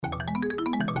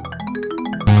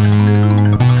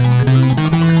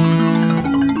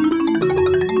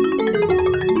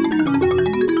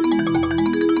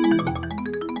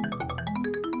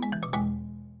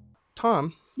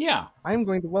I'm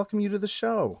going to welcome you to the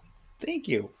show. Thank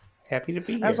you. Happy to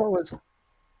be As here. always,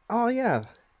 oh yeah,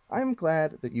 I'm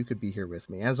glad that you could be here with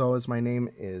me. As always, my name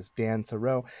is Dan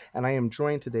Thoreau, and I am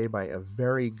joined today by a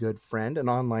very good friend, an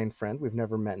online friend. We've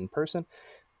never met in person,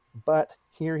 but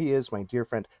here he is, my dear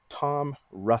friend, Tom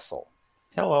Russell.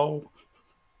 Hello.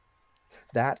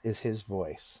 That is his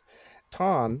voice.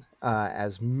 Tom,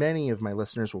 as many of my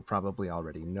listeners will probably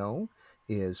already know,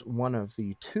 is one of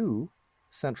the two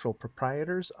central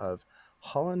proprietors of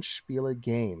Hollandspiele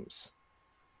Games.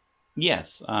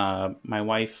 Yes, my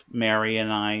wife Mary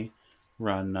and I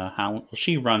run Holland. Well,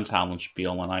 she runs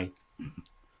Hollandspiel, and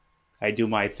I do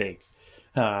my thing.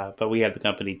 But we have the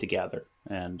company together,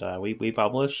 and we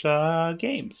publish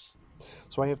games.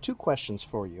 So I have two questions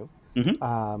for you, hmm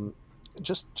um,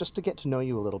 just to get to know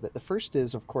you a little bit. The first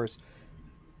is, of course,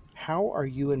 how are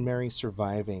you and Mary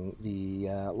surviving the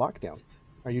lockdown?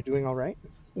 Are you doing all right?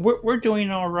 we're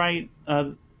doing all right.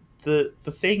 The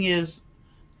thing is,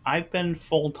 I've been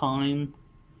full time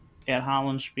at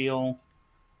Hollandspiel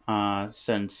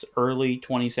since early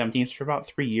 2017. For about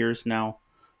 3 years now.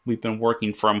 We've been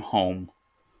working from home.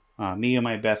 Me and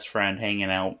my best friend hanging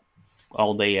out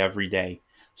all day, every day.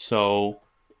 So,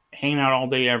 hanging out all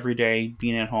day, every day,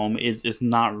 being at home is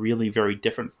not really very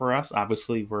different for us.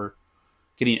 Obviously, we're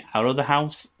getting out of the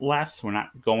house less. We're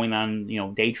not going on,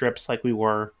 day trips like we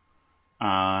were.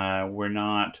 We're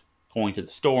not going to the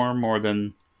store more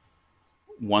than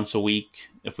once a week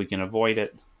if we can avoid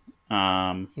it.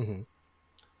 Um, Mm-hmm.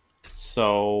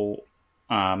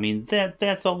 I mean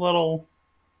that's a little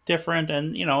different,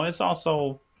 and it's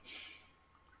also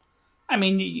I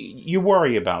mean, you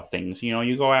worry about things.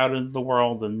 You go out into the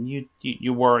world and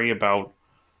you worry about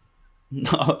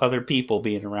other people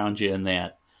being around you and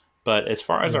that. But as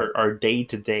far as Right. our day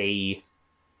to day,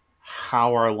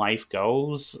 how our life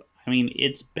goes, I mean,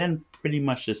 it's been pretty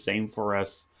much the same for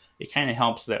us. It kind of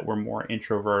helps that we're more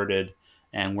introverted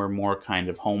and we're more kind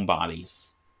of homebodies.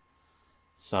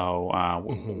 So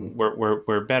Mm-hmm.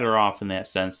 we're better off in that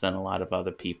sense than a lot of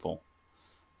other people.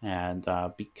 And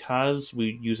because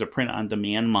we use a print on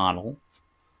demand model,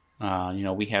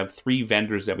 we have three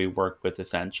vendors that we work with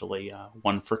essentially,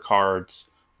 one for cards,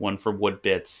 one for wood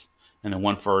bits, and then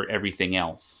one for everything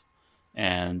else.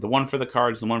 And the one for the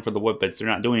cards, the one for the wood bits, they're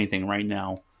not doing anything right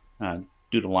now uh,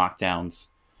 due to lockdowns.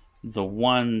 The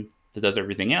one that does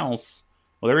everything else,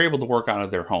 well, they're able to work out of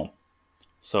their home.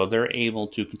 So they're able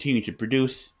to continue to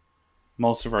produce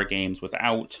most of our games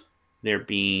without there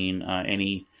being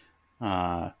any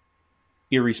uh,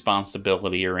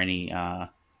 irresponsibility or any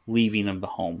leaving of the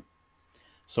home.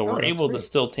 So Oh, we're that's able to great.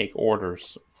 still take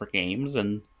orders for games,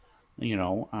 and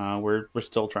we're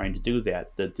still trying to do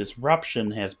that. The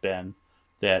disruption has been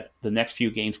that the next few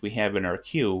games we have in our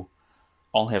queue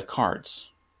all have cards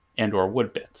and or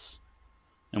wood bits.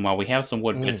 And while we have some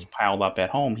wood bits Mm. piled up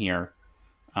at home here,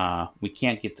 we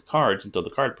can't get the cards until the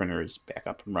card printer is back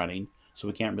up and running, so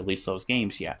we can't release those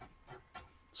games yet.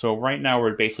 So right now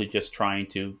we're basically just trying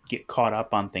to get caught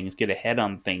up on things, get ahead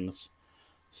on things,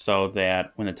 so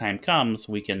that when the time comes,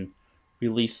 we can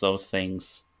release those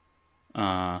things,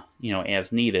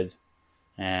 as needed.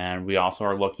 And we also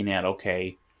are looking at,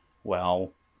 okay,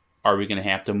 well, are we going to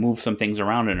have to move some things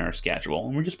around in our schedule?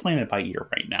 And we're just playing it by ear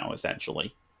right now,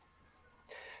 essentially.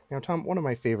 Now, Tom, one of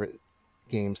my favorite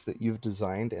games that you've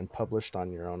designed and published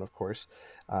on your own, of course,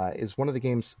 is one of the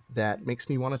games that makes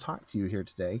me want to talk to you here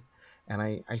today. And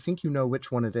I think you know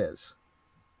which one it is.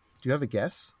 Do you have a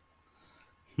guess?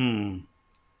 Hmm.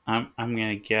 I'm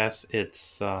gonna guess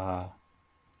it's the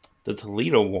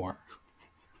Toledo War.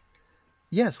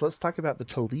 Yes, let's talk about the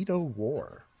Toledo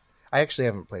War. I actually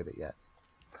haven't played it yet.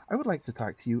 I would like to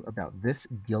talk to you about This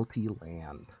Guilty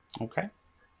Land. Okay.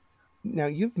 Now,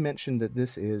 you've mentioned that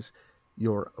this is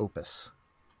your opus.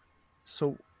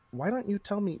 So, why don't you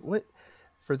tell me what,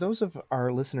 for those of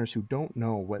our listeners who don't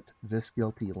know what This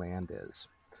Guilty Land is,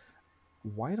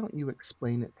 why don't you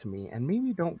explain it to me and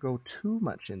maybe don't go too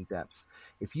much in depth?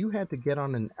 If you had to get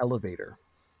on an elevator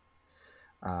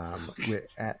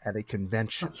at a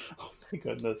convention, Oh my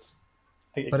goodness.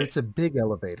 but it's a big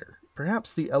elevator,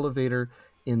 perhaps the elevator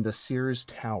in the Sears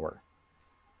Tower.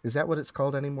 Is that what it's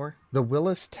called anymore? The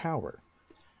Willis Tower.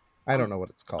 I don't know what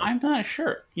it's called. I'm not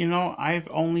sure. I've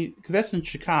only because that's in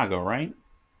Chicago, right?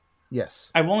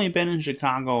 Yes. I've only been in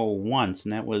Chicago once,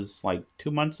 and that was like 2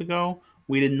 months ago.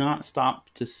 We did not stop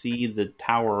to see the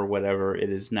tower or whatever it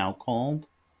is now called.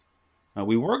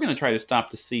 We were going to try to stop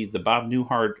to see the Bob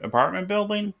Newhart apartment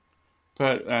building,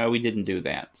 but we didn't do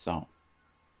that. So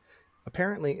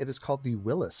Apparently, it is called the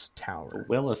Willis the Tower.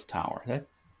 Willis Tower.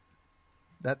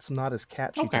 That's not as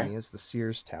catchy to Okay. me as the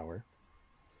Sears Tower.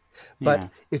 But Yeah.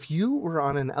 if you were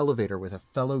on an elevator with a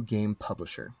fellow game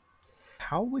publisher,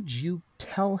 how would you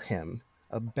tell him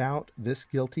about this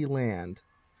guilty land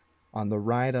on the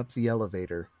ride up the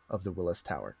elevator of the Willis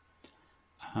Tower?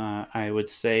 I would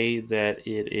say that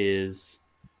it is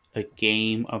a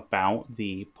game about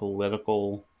the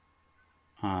political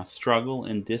struggle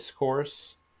and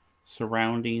discourse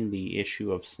surrounding the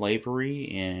issue of slavery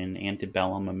in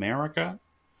antebellum America,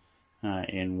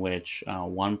 in which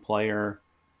one player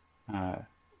uh,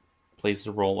 plays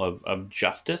the role of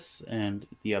justice and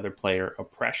the other player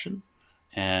oppression.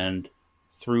 And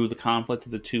through the conflict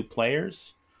of the two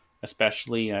players,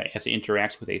 especially as it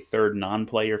interacts with a third non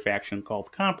player faction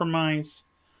called Compromise,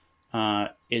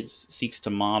 it seeks to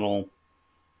model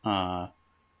uh,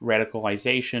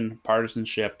 radicalization,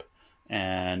 partisanship,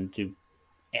 and to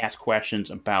ask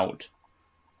questions about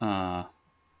uh,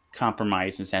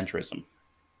 compromise and centrism.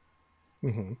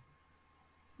 Mm-hmm.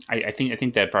 I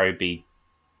think that'd probably be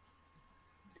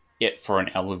it for an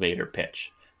elevator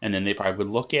pitch, and then they probably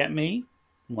would look at me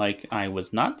like I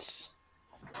was nuts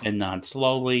and nod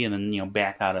slowly, and then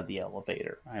back out of the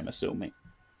elevator. I'm assuming.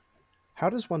 How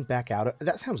does one back out?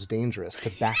 That sounds dangerous to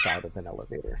back out of an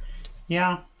elevator.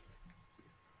 Yeah,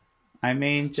 I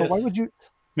mean So why just would you? So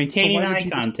maintaining why would eye you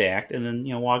just contact, and then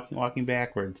walking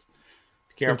backwards.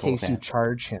 Be in careful with case you that.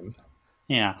 charge him?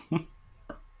 Yeah.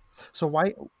 So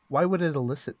why would it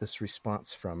elicit this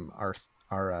response from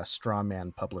our straw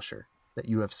man publisher that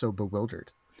you have so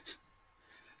bewildered?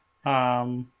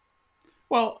 um.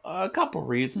 Well, a couple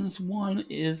reasons. One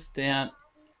is that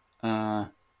uh,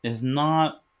 is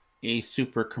not a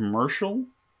super commercial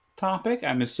topic.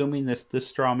 I'm assuming this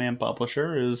straw man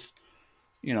publisher is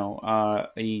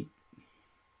a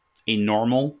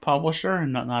normal publisher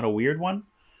and not a weird one.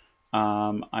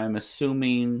 I'm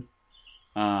assuming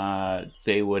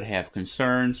they would have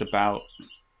concerns about.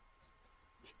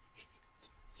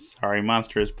 Sorry,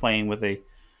 Monster is playing with a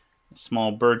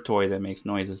small bird toy that makes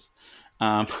noises.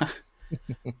 Um,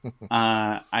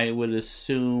 I would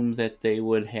assume that they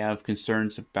would have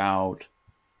concerns about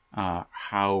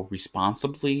how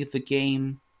responsibly the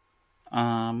game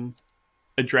um,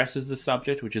 addresses the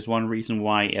subject, which is one reason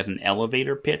why, as an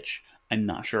elevator pitch, I'm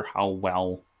not sure how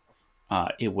well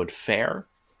it would fare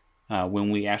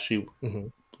when we actually Mm-hmm.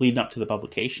 leading up to the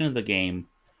publication of the game.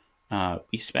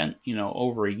 We spent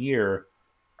over a year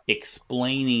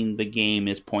explaining the game,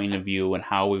 its point of view, and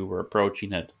how we were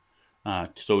approaching it.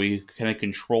 So we kind of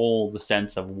control the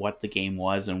sense of what the game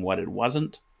was and what it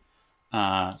wasn't.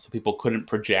 So people couldn't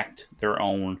project their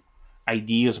own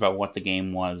ideas about what the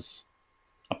game was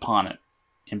upon it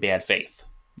in bad faith.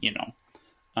 You know,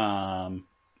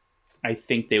 I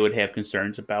think they would have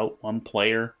concerns about one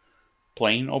player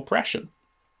playing oppression,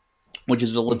 which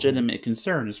is a Mm-hmm. legitimate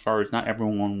concern as far as not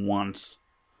everyone wants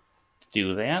to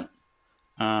do that.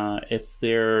 If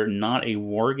they're not a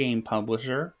war game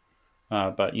publisher,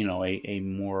 but a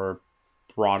more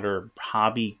broader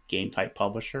hobby game type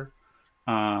publisher,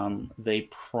 they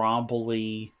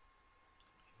probably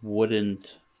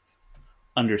wouldn't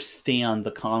understand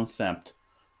the concept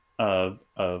of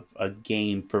a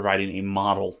game providing a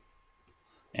model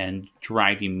and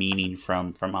deriving meaning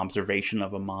from observation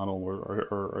of a model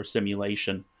or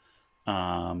simulation.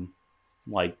 Um,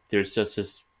 like there's just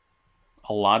this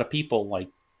a lot of people like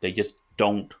they just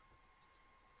don't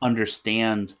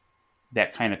understand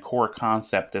that kind of core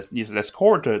concept that's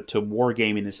core to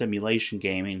wargaming and simulation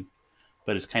gaming,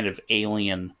 but is kind of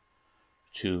alien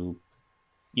to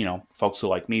folks who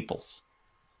like meeples.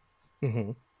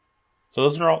 Mm-hmm. So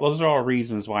those are all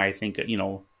reasons why I think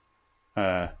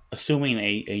assuming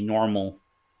a normal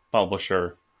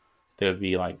publisher, they would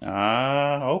be like,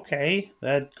 okay,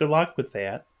 that good luck with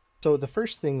that. So the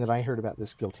first thing that I heard about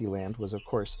this guilty land was, of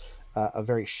course, a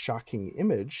very shocking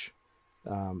image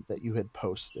that you had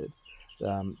posted.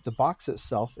 The box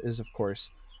itself is, of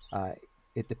course, uh,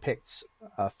 it depicts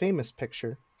a famous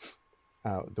picture,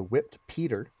 the whipped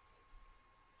Peter,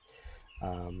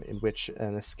 in which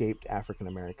an escaped African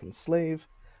American slave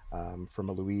from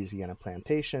a Louisiana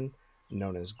plantation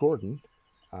known as Gordon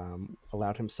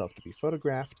allowed himself to be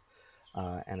photographed,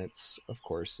 and it's, of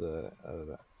course,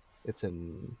 it's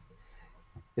an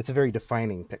it's a very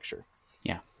defining picture.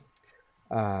 Yeah.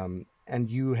 And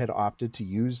you had opted to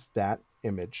use that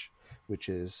image, which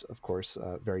is, of course,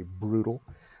 very brutal,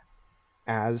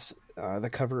 as the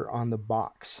cover on the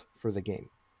box for the game.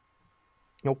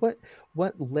 Now,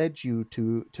 what led you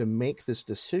to make this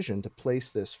decision to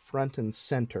place this front and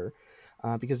center?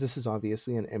 Because this is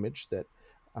obviously an image that,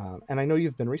 and I know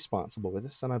you've been responsible with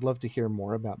this, and I'd love to hear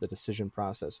more about the decision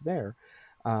process there.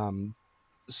 Um,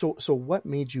 So what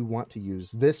made you want to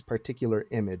use this particular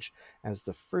image as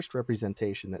the first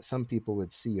representation that some people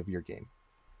would see of your game?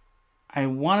 I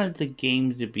wanted the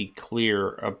game to be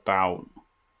clear about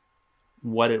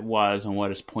what it was and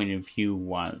what its point of view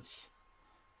was.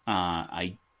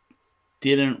 I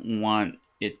didn't want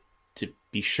it to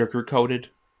be sugar coated,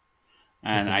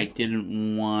 and I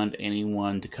didn't want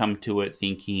anyone to come to it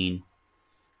thinking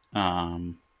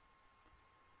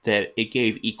that it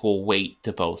gave equal weight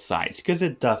to both sides, because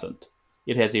it doesn't.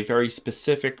 It has a very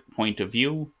specific point of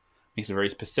view, makes a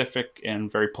very specific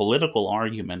and very political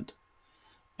argument,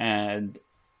 and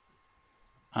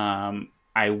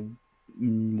I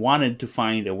wanted to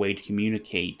find a way to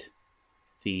communicate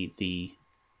the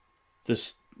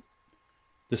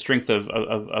strength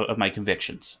of my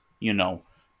convictions. Oh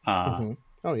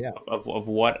yeah. Of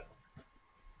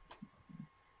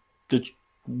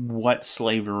what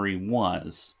slavery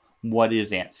was, what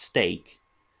is at stake,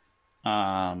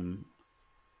 and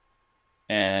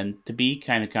to be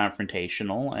kind of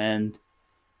confrontational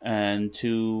and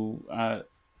to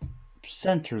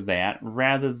center that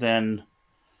rather than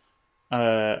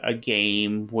a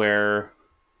game where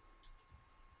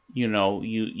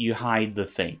you hide the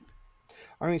thing.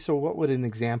 I mean, so what would an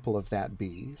example of that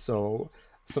be? So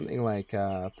something like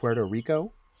Puerto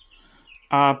Rico?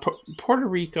 Puerto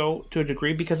Rico, to a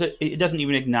degree, because it doesn't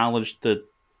even acknowledge the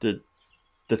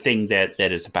thing that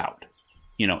is about,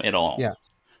 at all. Yeah.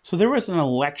 So there was an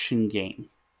election game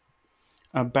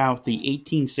about the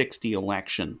 1860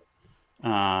 election,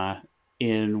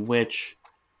 in which,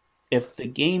 if the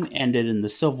game ended and the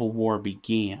Civil War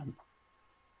began,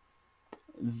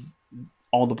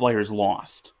 all the players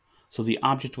lost. So the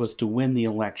object was to win the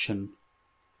election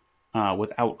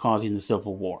without causing the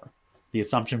Civil War. The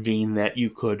assumption being that you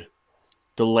could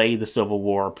delay the Civil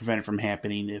War, prevent it from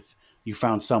happening, if you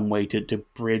found some way to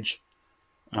bridge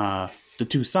the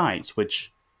two sides,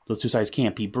 which those two sides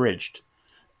can't be bridged.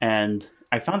 And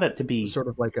I found that to be sort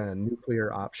of like a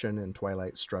nuclear option in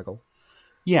Twilight Struggle.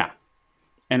 Yeah.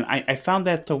 And I found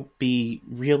that to be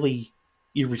really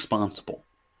irresponsible.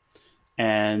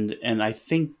 And I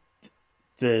think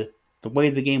the way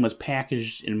the game was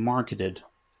packaged and marketed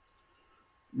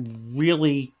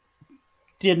really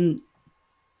didn't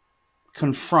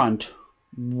confront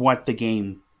what the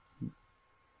game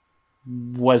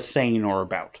was saying or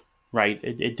about, right?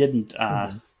 It didn't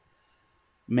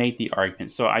make the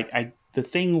argument. So the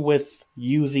thing with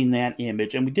using that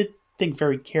image, and we did think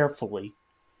very carefully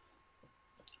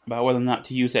about whether or not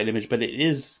to use that image, but it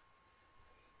is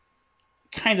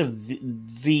kind of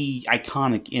the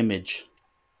iconic image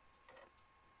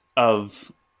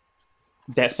of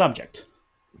that subject,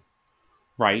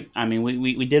 right? I mean,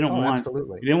 we didn't want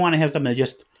to have something that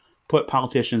just put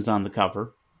politicians on the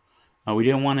cover. We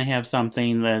didn't want to have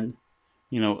something that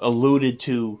alluded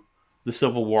to the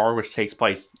Civil War, which takes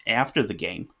place after the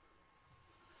game.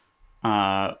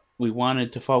 We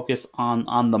wanted to focus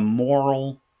on the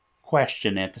moral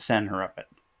question at the center of it.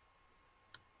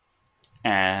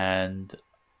 And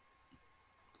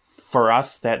for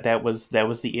us, that was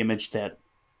the image that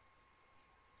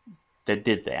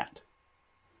did that.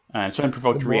 So it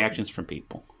provoked reactions from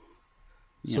people.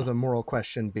 So the moral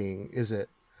question being, is it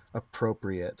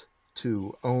appropriate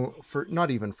to own, for not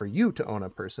even for you to own a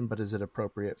person, but is it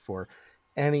appropriate for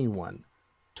anyone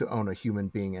to own a human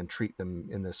being and treat them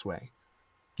in this way?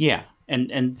 Yeah,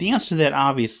 and the answer to that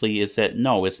obviously is that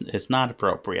no, it's not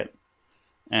appropriate.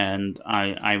 And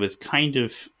I was kind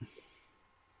of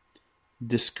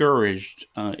discouraged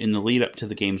in the lead up to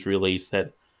the game's release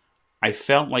that I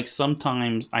felt like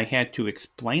sometimes I had to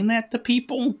explain that to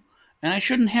people, and I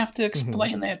shouldn't have to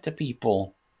explain that to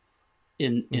people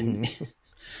in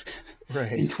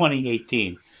right. in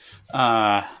 2018.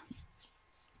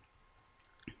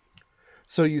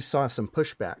 So you saw some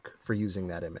pushback for using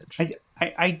that image.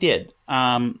 I did.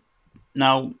 Now,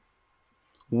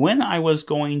 when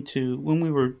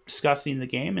we were discussing the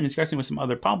game and discussing with some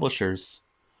other publishers,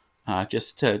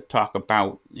 just to talk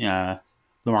about the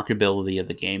marketability of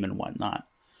the game and whatnot,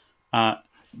 a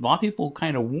lot of people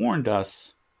kind of warned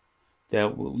us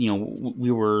that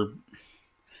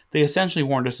they essentially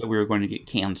warned us that we were going to get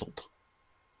canceled.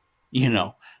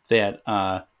 That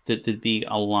there'd be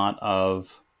a lot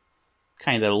of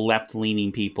kind of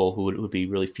left-leaning people who would be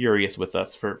really furious with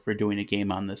us for doing a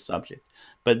game on this subject.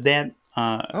 But that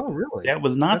oh really? That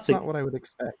was not. That's not what I would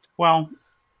expect. Well,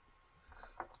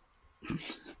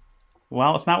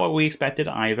 it's not what we expected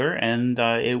either, and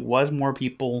it was more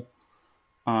people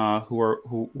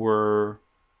who were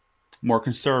more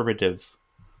conservative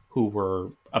who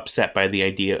were upset by the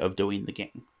idea of doing the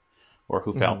game, or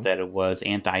who felt that it was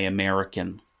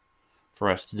anti-American for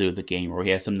us to do the game, or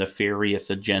he has some nefarious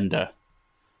agenda.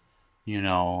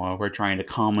 We're trying to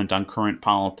comment on current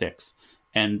politics.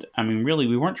 And I mean, really,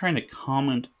 we weren't trying to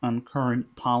comment on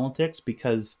current politics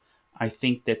because I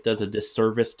think that does a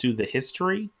disservice to the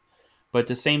history. But at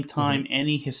the same time,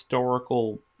 any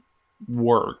historical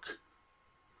work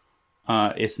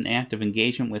is an act of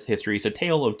engagement with history. It's a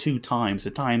tale of two times: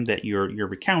 the time that you're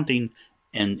recounting,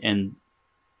 and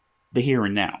the here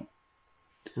and now.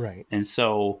 Right. And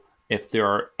so, if there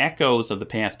are echoes of the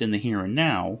past in the here and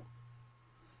now,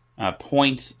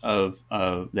 points of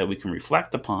that we can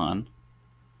reflect upon,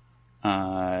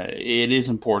 it is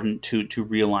important to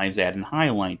realize that and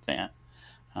highlight that.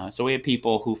 So we had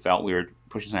people who felt we were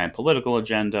pushing aside a political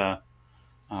agenda.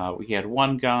 We had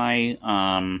one guy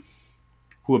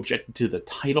who objected to the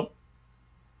title.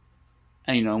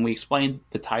 And we explained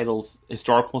the title's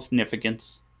historical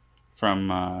significance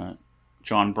from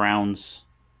John Brown's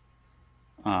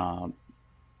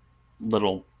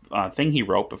little thing he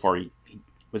wrote before he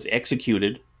was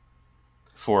executed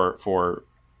for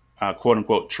quote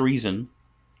unquote treason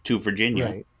to Virginia.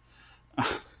 Right.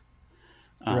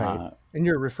 Right. And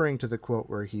you're referring to the quote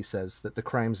where he says that the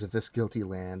crimes of this guilty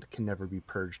land can never be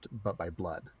purged but by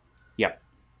blood. Yep.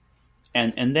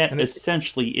 And that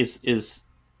essentially is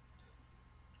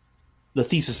the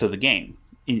thesis of the game,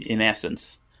 in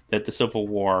essence, that the Civil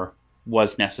War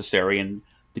was necessary, and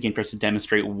the game tries to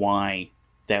demonstrate why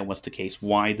that was the case,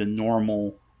 why the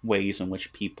normal ways in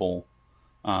which people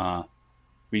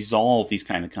resolve these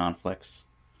kind of conflicts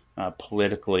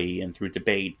politically and through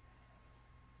debate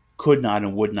could not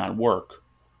and would not work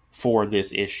for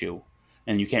this issue.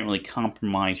 And you can't really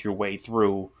compromise your way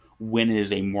through when it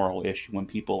is a moral issue, when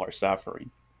people are suffering.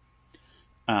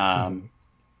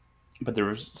 But there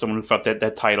was someone who felt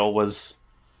that title was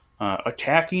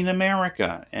attacking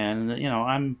America. And,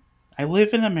 I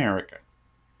live in America.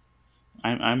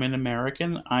 I'm an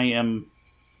American. I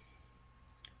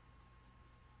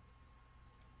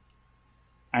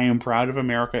am proud of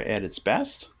America at its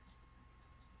best,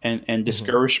 and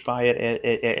discouraged by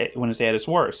it when it's at its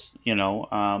worst.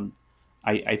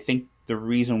 I think the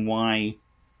reason why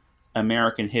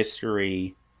American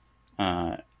history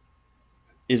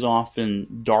is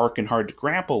often dark and hard to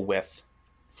grapple with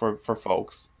for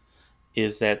folks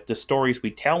is that the stories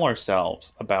we tell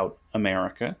ourselves about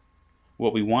America,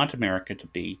 what we want America to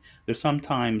be, there's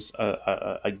sometimes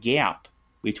a gap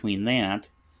between that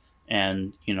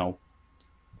and,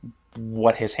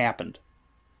 what has happened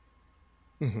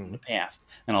in the past.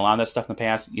 And a lot of that stuff in the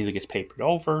past either gets papered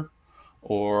over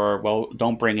or, well,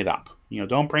 don't bring it up.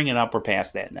 Don't bring it up. We're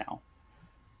past that now.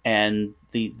 And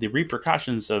the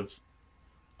repercussions of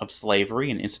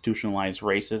slavery and institutionalized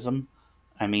racism,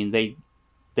 I mean, they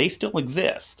still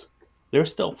exist. They're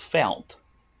still felt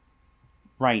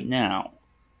right now.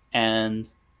 And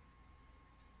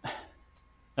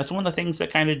that's one of the things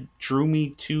that kind of drew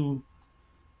me to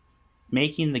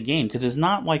making the game, because it's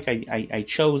not like I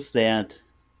chose that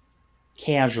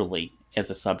casually as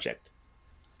a subject.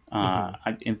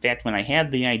 In fact, when I had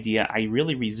the idea, I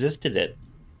really resisted it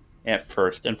at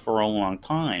first and for a long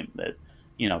time. That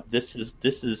this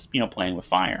is playing with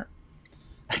fire.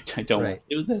 I don't want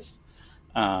to do this,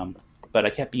 but I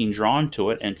kept being drawn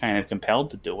to it and kind of compelled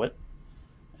to do it.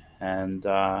 And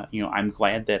I'm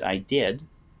glad that I did.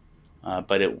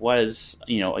 But it was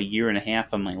a year and a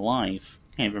half of my life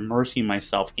kind of immersing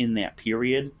myself in that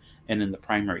period and in the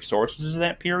primary sources of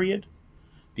that period.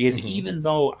 Because even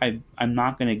though I'm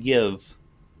not going to give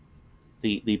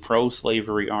the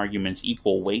pro-slavery arguments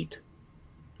equal weight,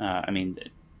 I mean,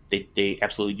 they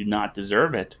absolutely do not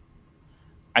deserve it.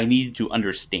 I needed to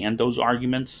understand those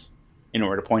arguments in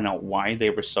order to point out why they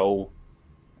were so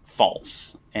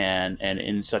false and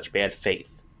in such bad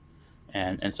faith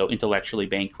and so intellectually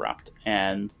bankrupt.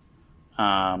 And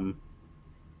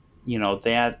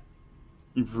that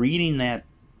reading that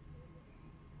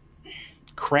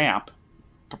crap,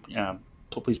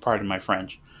 please pardon my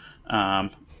French,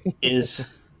 is,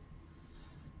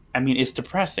 I mean, it's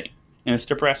depressing. And it's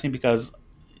depressing because,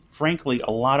 frankly,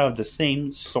 a lot of the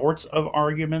same sorts of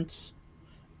arguments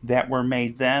that were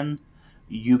made then,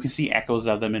 you can see echoes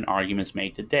of them in arguments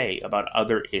made today about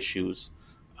other issues,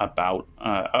 about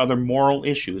other moral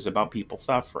issues, about people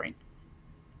suffering.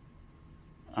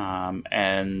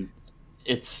 And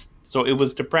it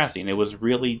was depressing. It was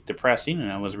really depressing,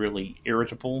 and I was really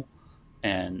irritable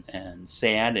and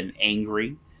sad and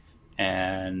angry.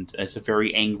 And it's a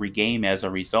very angry game as a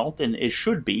result, and it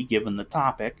should be given the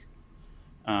topic.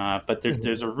 But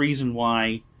there's a reason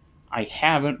why I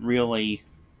haven't really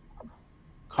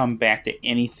come back to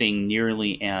anything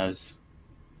nearly as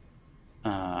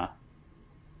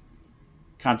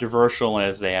controversial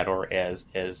as that, or as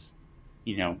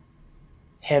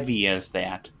heavy as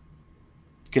that,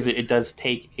 because it does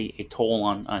take a toll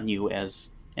on you as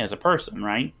a person,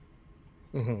 right?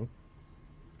 Hmm.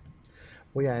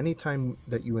 Well, yeah, anytime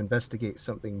that you investigate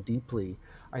something deeply,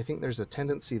 I think there's a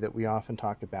tendency that we often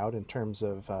talk about in terms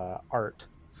of art,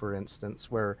 for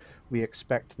instance, where we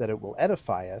expect that it will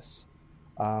edify us.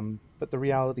 But the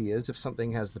reality is, if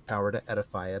something has the power to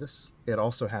edify us, it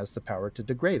also has the power to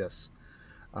degrade us.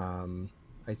 Um,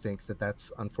 I think that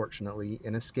that's unfortunately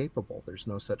inescapable. There's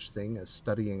no such thing as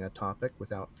studying a topic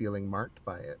without feeling marked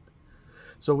by it.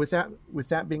 So with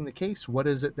that being the case, what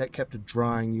is it that kept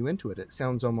drawing you into it? It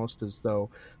sounds almost as though,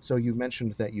 so you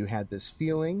mentioned that you had this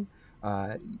feeling,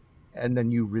 uh, and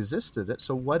then you resisted it.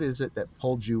 So what is it that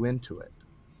pulled you into it?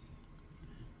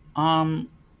 Um,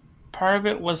 Part of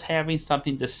it was having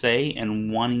something to say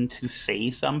and wanting to say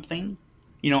something.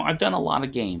 I've done a lot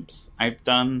of games. I've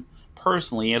done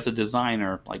personally as a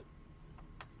designer, like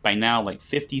by now, like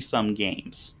 50 some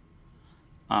games,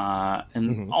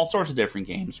 and Hmm. all sorts of different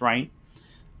games, right?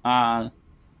 Uh,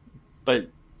 but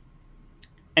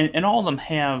and all of them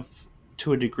have,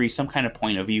 to a degree, some kind of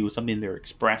point of view, something they're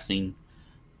expressing,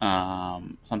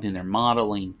 something they're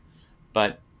modeling.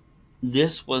 But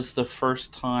this was the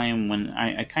first time when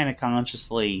I kind of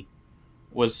consciously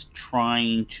was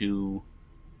trying to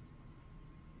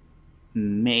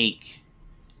make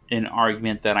an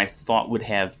argument that I thought would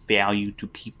have value to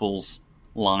people's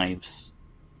lives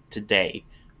today,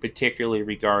 particularly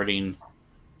regarding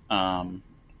um,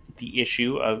 the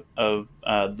issue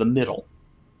of the middle,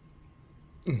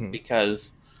 Hmm.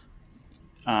 because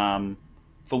um,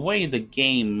 the way the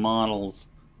game models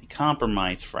the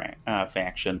compromise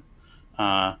faction,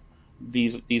 uh,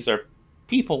 these are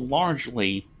people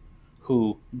largely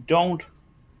who don't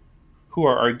who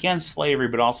are against slavery,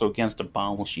 but also against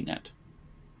abolishing it,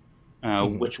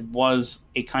 Hmm. which was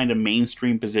a kind of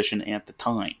mainstream position at the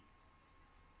time.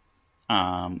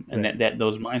 And Right. that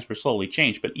those minds were slowly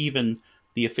changed. But even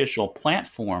the official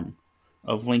platform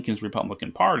of Lincoln's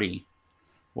Republican Party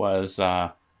was,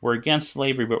 we're against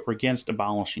slavery, but we're against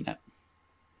abolishing it.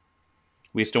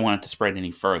 We just don't want it to spread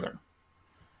any further.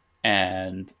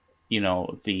 And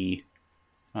the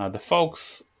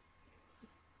folks,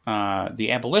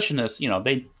 the abolitionists,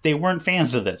 they weren't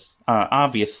fans of this,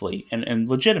 obviously, and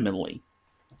legitimately.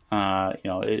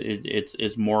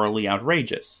 It's morally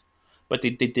outrageous, but they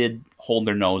did hold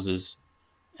their noses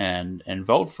and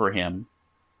vote for him,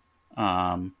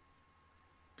 um,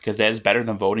 because that is better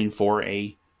than voting for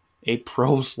a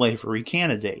pro slavery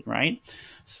candidate, right?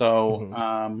 So,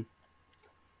 Hmm.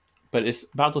 but it's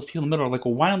about those people in the middle. Like,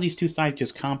 well, why don't these two sides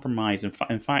just compromise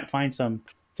and find some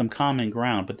common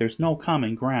ground? But there's no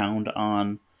common ground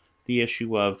on the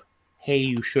issue of, hey,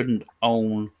 you shouldn't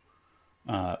own,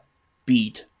 uh,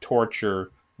 beat,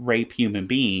 torture, rape human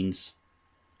beings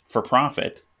for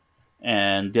profit.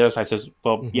 And the other side says,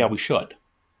 well, yeah, Hmm. we should.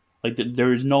 Like,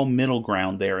 there is no middle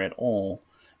ground there at all.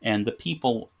 And the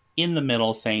people in the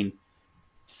middle saying,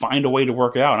 find a way to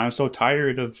work it out. And I'm so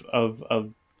tired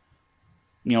of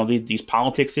these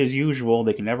politics as usual.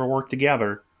 They can never work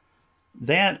together.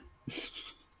 That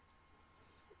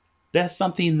that's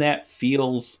something that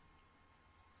feels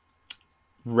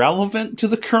relevant to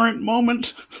the current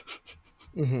moment.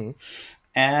 Hmm.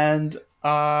 And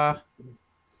I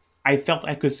felt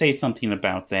I could say something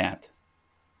about that.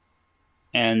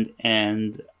 And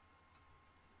I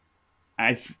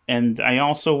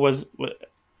also was,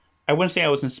 I wouldn't say I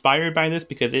was inspired by this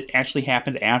because it actually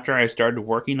happened after I started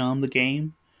working on the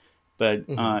game. But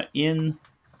Hmm. in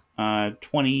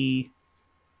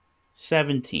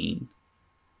 2017,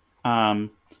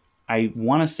 um, I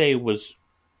want to say it was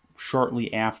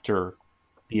shortly after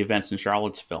the events in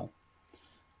Charlottesville.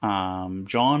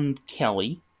 John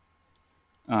Kelly,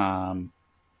 um,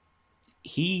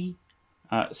 he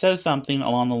says something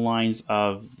along the lines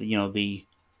of, the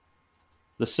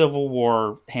Civil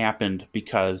War happened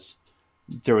because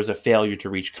there was a failure to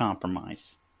reach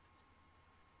compromise.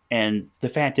 And the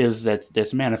fact is that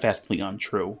that's manifestly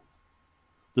untrue.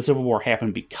 The Civil War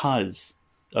happened because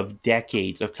of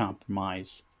decades of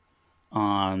compromise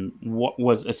on what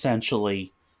was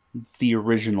essentially the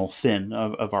original sin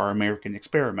of our American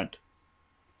experiment.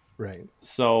 Right.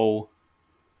 So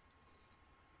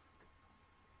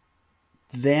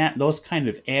that those kind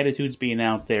of attitudes being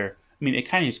out there, I mean, it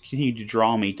kind of continued to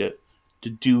draw me to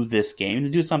do this game, to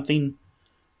do something.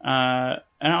 And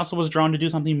I also was drawn to do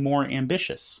something more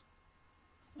ambitious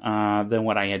than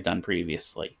what I had done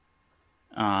previously.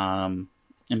 Um,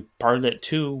 and part of that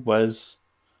too was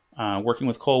working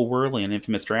with Cole Worley and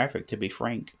Infamous Traffic. To be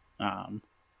frank,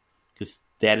 because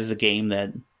that is a game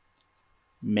that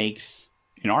makes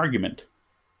an argument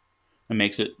and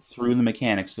makes it through the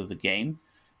mechanics of the game.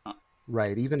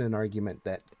 Right. Even an argument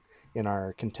that in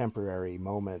our contemporary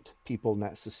moment, people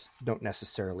don't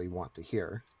necessarily want to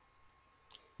hear.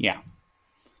 Yeah.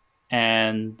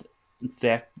 And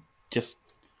that just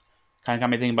kind of got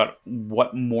me thinking about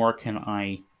what more can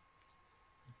I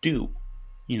do,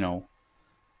 you know,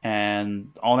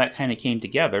 and all that kind of came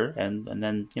together, and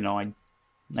then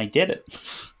I did it,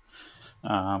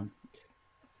 and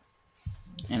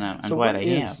I'm So glad what I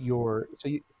is have. your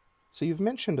so you've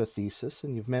mentioned a thesis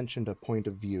and you've mentioned a point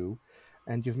of view,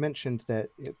 and you've mentioned that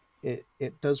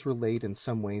it does relate in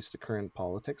some ways to current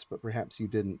politics, but perhaps you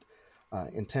didn't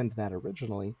intend that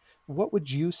originally. What would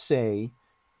you say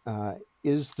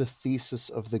is the thesis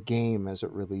of the game as it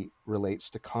really relates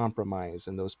to compromise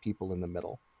and those people in the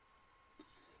middle?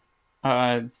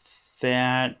 Uh,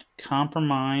 that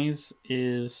compromise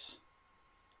is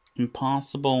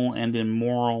impossible and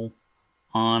immoral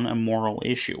on a moral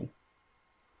issue,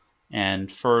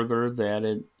 and further that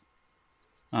it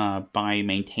by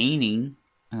maintaining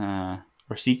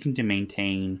or seeking to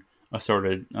maintain a sort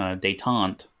of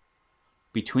détente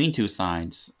between two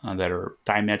sides that are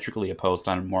diametrically opposed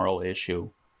on a moral issue,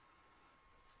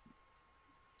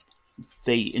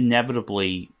 they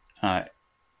inevitably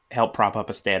help prop up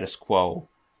a status quo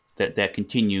that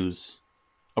continues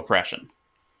oppression.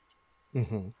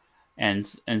 Mm-hmm.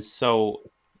 And so,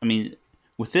 I mean,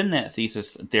 within that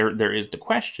thesis, there is the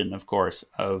question, of course,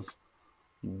 of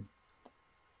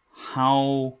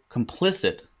how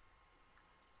complicit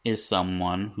is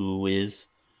someone who is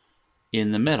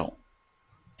in the middle.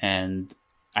 And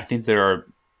I think there are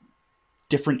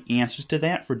different answers to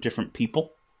that for different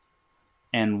people.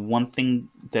 And one thing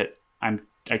that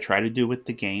I try to do with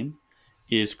the game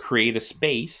is create a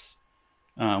space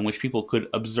in which people could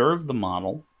observe the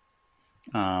model,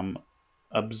 um,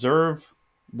 observe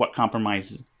what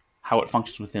compromises, how it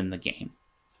functions within the game,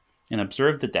 and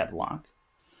observe the deadlock,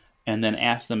 and then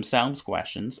ask themselves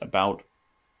questions about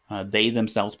they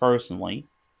themselves personally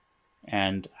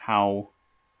and how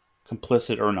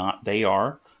complicit or not they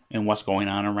are in what's going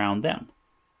on around them.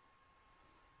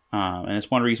 And it's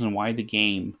one reason why the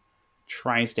game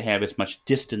tries to have as much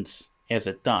distance as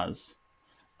it does.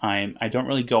 I don't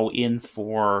really go in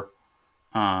for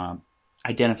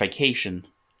identification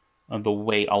of the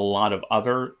way a lot of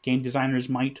other game designers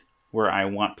might, where I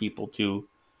want people to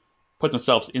put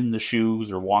themselves in the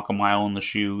shoes or walk a mile in the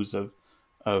shoes of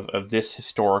this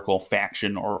historical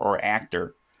faction or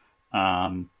actor,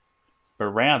 but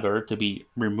rather to be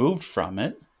removed from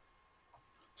it.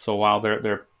 So while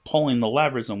they're pulling the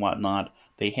levers and whatnot,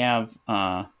 they have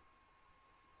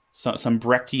some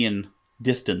Brechtian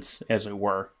distance, as it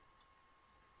were,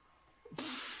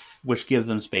 which gives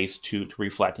them space to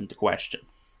reflect and to question.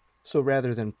 So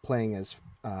rather than playing as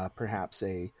perhaps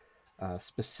a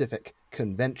specific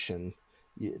convention,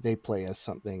 they play as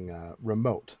something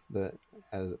remote,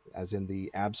 as in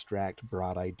the abstract,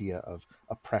 broad idea of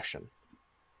oppression.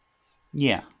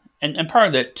 Yeah, and part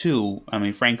of that too, I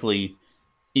mean, frankly,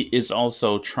 is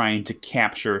also trying to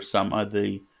capture some of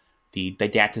the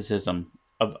didacticism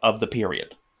of the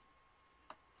period,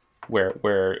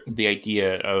 where the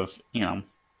idea of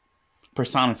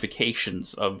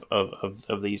personifications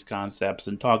of these concepts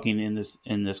and talking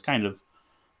in this kind of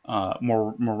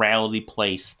more morality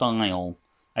play style,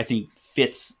 I think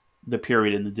fits the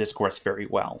period and the discourse very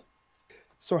well.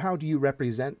 So how do you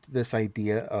represent this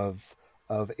idea of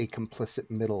a complicit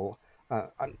middle?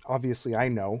 Obviously, I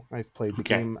know I've played the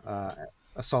Okay. game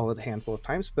a solid handful of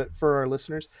times, but for our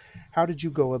listeners, how did you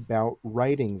go about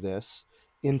writing this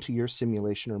into your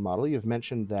simulation or model? You've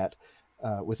mentioned that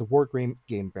with a war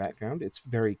game background, it's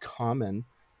very common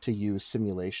to use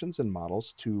simulations and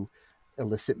models to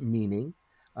elicit meaning.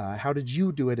 How did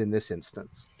you do it in this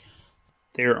instance?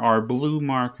 There are blue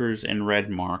markers and red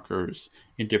markers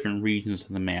in different regions of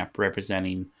the map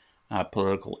representing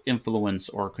political influence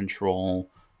or control,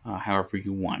 however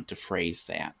you want to phrase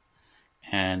that.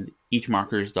 And each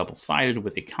marker is double-sided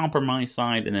with a compromise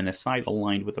side and then a side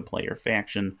aligned with a player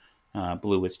faction.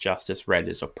 Blue is justice, red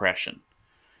is oppression.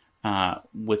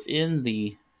 Within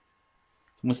the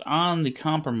was on the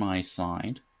compromise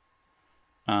side,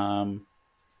 um,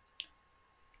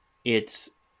 it's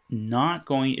not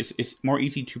going. It's more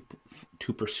easy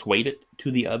to persuade it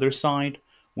to the other side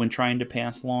when trying to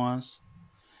pass laws,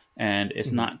 and it's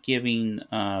Mm-hmm. not giving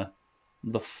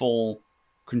the full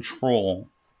control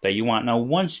that you want. Now,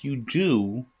 once you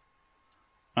do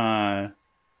uh,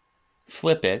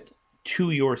 flip it to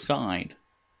your side,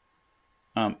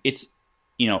 it's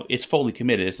it's fully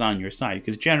committed. It's on your side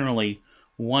because generally,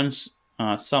 once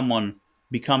someone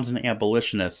becomes an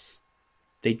abolitionist,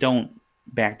 they don't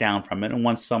back down from it. And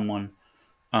once someone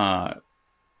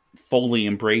fully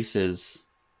embraces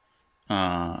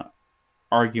uh,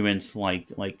 arguments like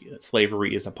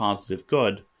slavery is a positive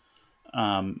good,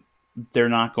 they're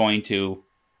not going to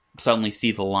suddenly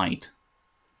see the light.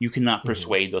 You cannot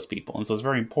persuade those people, and so it's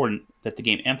very important that the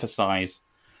game emphasize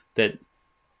that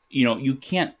you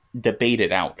can't debate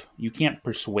it out. You can't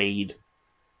persuade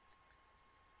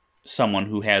someone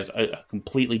who has a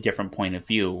completely different point of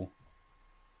view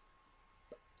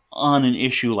on an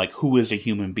issue like who is a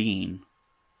human being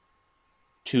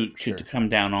to come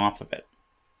down off of it.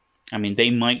 I mean, they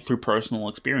might, through personal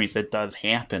experience, that does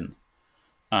happen.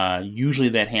 Usually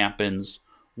that happens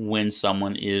when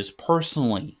someone is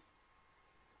personally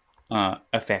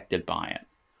affected by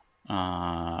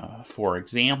it. For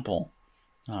example,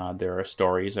 there are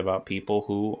stories about people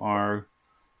who are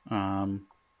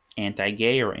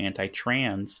anti-gay or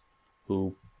anti-trans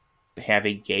who have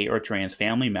a gay or trans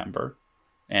family member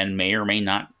and may or may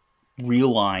not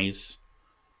realize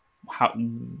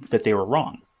that they were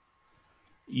wrong.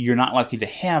 You're not likely to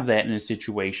have that in a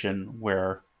situation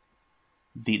where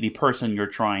the person you're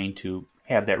trying to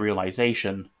have that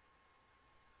realization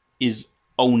is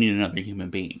owning another human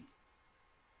being.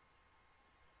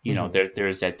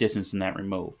 There's that distance and that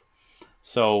remove.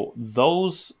 So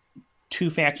those two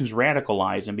factions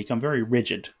radicalize and become very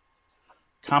rigid.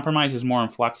 Compromise is more in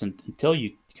flux until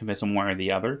you convince them one or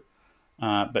the other.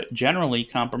 But generally,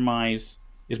 compromise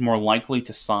is more likely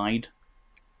to side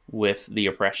with the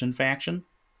oppression faction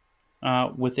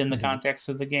within the context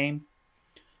of the game.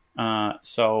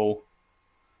 So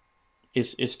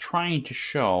it's trying to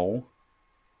show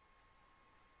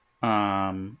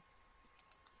that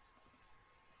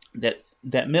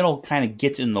middle kind of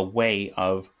gets in the way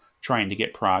of trying to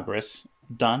get progress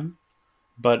done,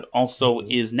 but also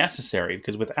is necessary,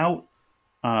 because without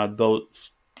those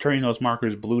turning those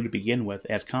markers blue to begin with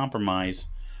as compromise,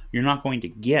 you're not going to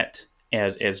get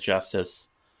as justice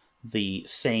the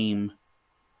same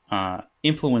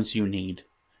influence you need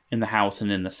in the House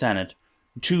and in the Senate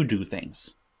to do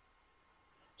things.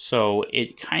 So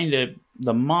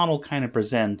the model kind of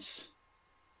presents,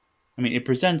 it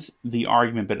presents the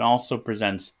argument, but it also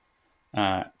presents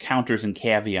counters and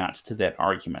caveats to that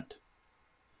argument.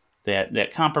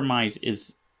 That compromise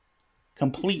is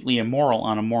completely immoral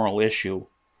on a moral issue,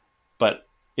 but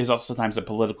is also sometimes a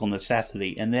political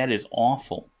necessity, and that is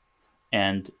awful.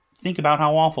 And think about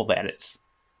how awful that is.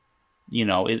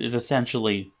 It is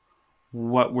essentially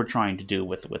what we're trying to do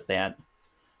with that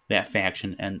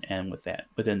faction and with that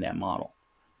within that model.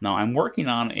 Now I'm working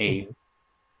on I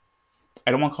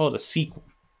don't want to call it a sequel.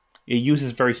 It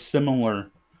uses very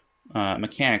similar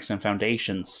mechanics and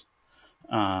foundations,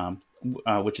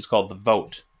 which is called The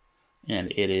Vote,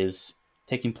 and it is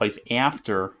taking place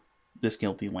after This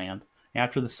Guilty Land,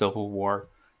 after the Civil War,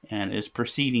 and is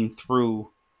proceeding through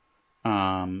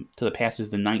to the passage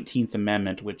of the 19th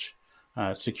Amendment, which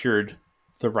secured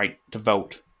the right to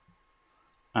vote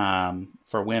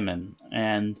for women.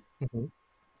 And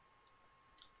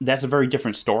that's a very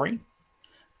different story.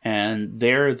 And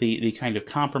they're the kind of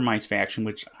compromise faction,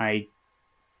 which I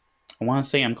want to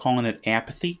say I'm calling it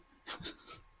apathy,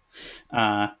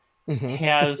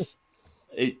 has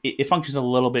it functions a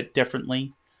little bit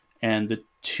differently, and the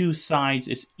two sides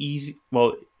is easy.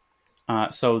 Well,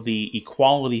 so the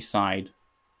equality side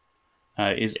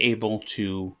is able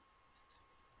to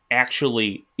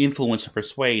actually influence and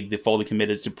persuade the fully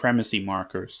committed supremacy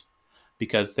markers,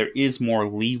 because there is more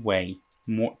leeway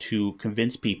to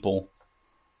convince people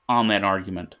on that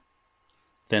argument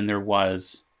than there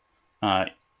was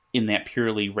in that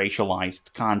purely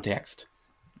racialized context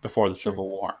before the Civil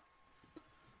War.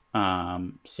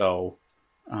 So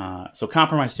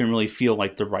compromise didn't really feel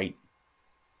like the right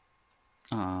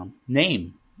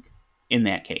name in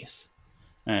that case,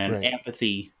 and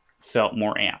apathy felt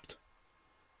more apt.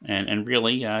 And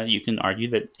really, you can argue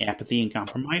that apathy and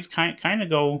compromise kind of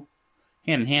go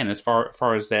hand in hand as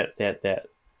far as that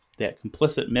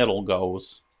complicit middle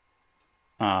goes.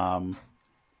 Because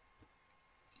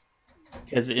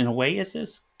in a way,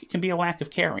 it can be a lack of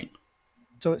caring.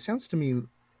 So it sounds to me,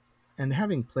 and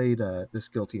having played This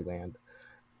Guilty Land,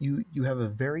 you have a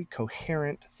very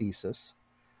coherent thesis,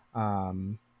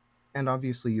 and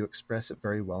obviously you express it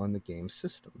very well in the game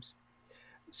systems.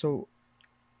 So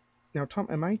now, Tom,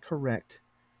 am I correct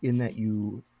in that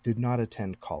you did not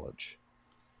attend college?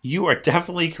 You are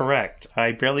definitely correct.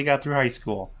 I barely got through high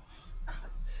school.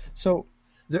 So,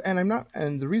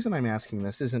 and the reason I'm asking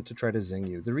this isn't to try to zing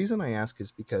you. The reason I ask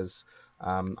is because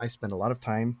I spend a lot of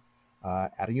time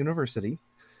at a university.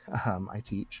 I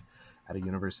teach at a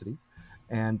university,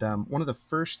 And one of the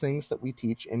first things that we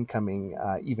teach incoming,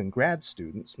 even grad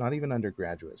students, not even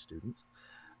undergraduate students,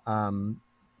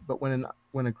 but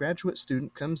when a graduate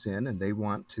student comes in and they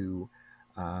want to,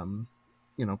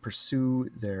 pursue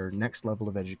their next level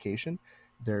of education,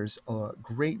 there's a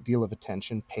great deal of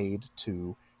attention paid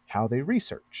to how they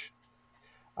research.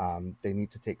 They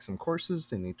need to take some courses.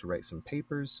 They need to write some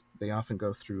papers. They often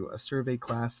go through a survey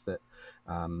class that,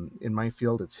 in my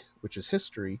field, which is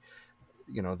history,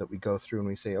 that we go through and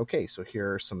we say, okay, so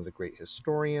here are some of the great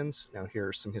historians. Now here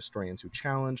are some historians who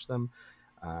challenge them.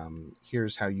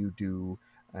 Here's how you do,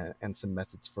 and some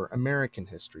methods for American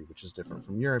history, which is different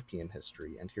from European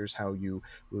history. And here's how you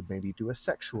would maybe do a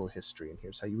sexual history. And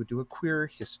here's how you would do a queer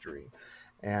history.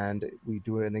 And we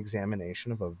do an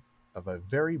examination of a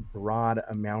very broad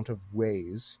amount of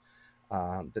ways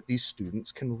that these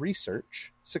students can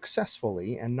research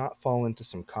successfully and not fall into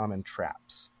some common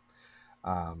traps.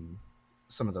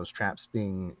 Some of those traps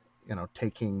being,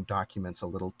 taking documents a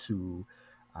little too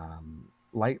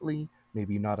lightly,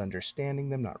 maybe not understanding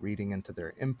them, not reading into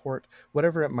their import,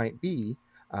 whatever it might be,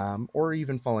 or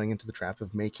even falling into the trap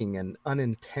of making an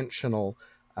unintentional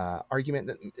argument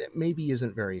that maybe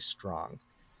isn't very strong.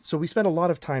 So we spent a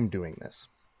lot of time doing this.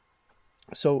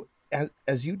 So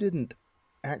as you didn't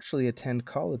actually attend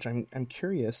college, I'm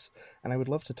curious, and I would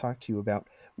love to talk to you about,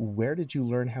 where did you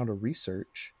learn how to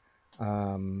research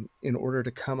in order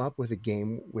to come up with a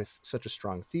game with such a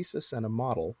strong thesis and a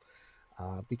model?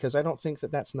 Because I don't think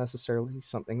that that's necessarily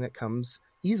something that comes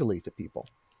easily to people.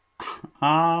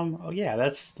 Oh yeah,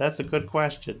 that's a good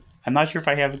question. I'm not sure if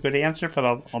I have a good answer, but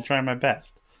I'll try my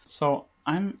best. So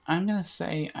I'm gonna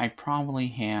say I probably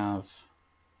have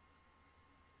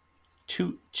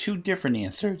two different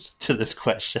answers to this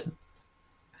question.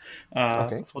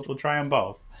 Okay. So we'll try them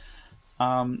both.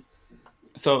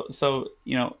 So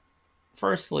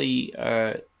firstly,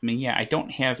 I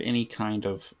don't have any kind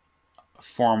of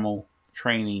formal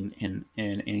training in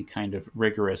any kind of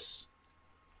rigorous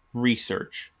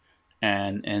research,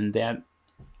 and that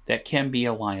can be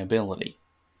a liability.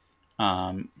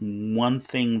 One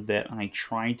thing that I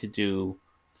try to do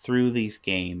through these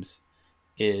games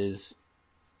is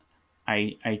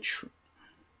I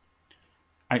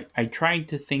tried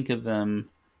to think of them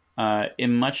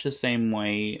in much the same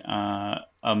way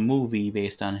a movie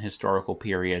based on a historical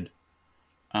period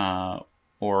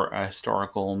or a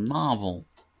historical novel,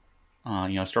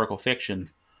 historical fiction,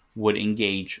 would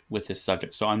engage with this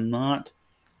subject. So I'm not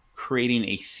creating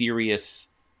a serious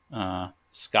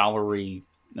scholarly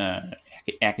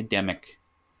academic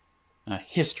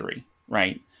history,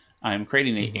 right? I'm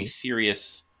creating a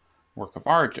serious work of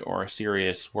art or a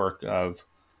serious work of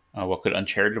what could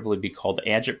uncharitably be called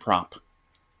agitprop,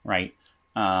 right?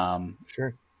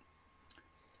 Sure.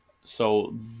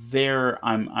 So there,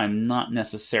 I'm not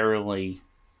necessarily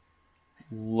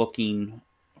looking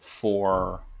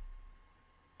for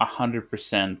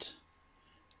 100%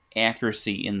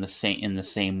 accuracy in the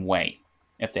same way,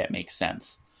 if that makes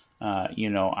sense. I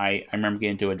remember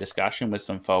getting into a discussion with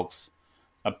some folks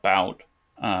about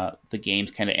the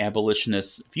game's kind of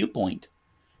abolitionist viewpoint,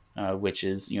 which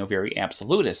is very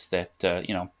absolutist, that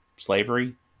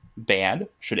slavery bad,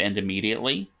 should end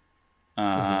immediately,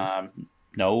 no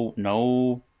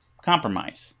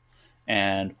compromise.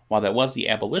 And while that was the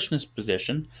abolitionist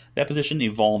position, that position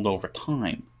evolved over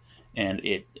time, and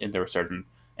there were certain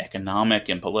economic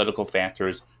and political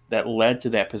factors that led to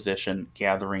that position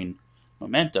gathering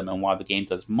momentum. And while the game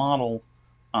does model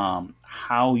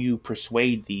how you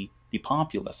persuade the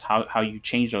populace, how you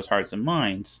change those hearts and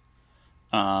minds,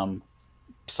 some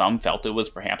felt it was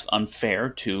perhaps unfair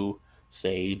to,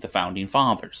 say, the founding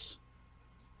fathers,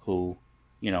 who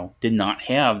did not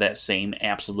have that same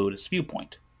absolutist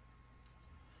viewpoint.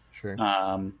 Sure.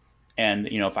 And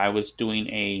if I was doing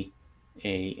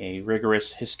a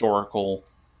rigorous historical,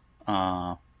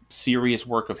 serious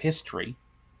work of history,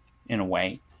 in a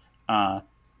way,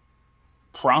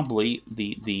 probably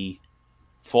the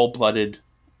full-blooded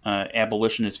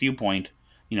abolitionist viewpoint,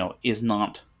 is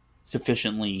not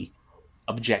sufficiently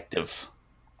objective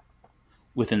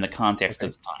within the context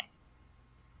of the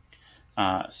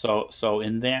time. So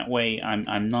in that way,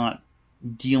 I'm not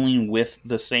dealing with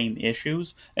the same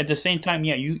issues. At the same time,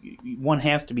 one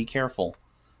has to be careful.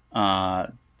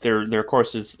 There of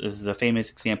course is the famous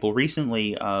example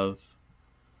recently of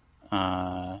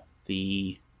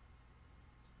the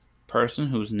person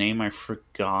whose name I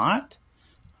forgot,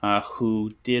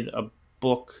 who did a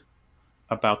book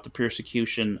about the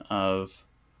persecution of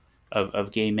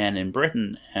gay men in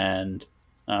Britain, and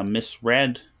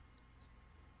misread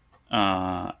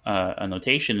a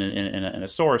notation in a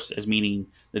source as meaning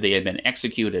that they had been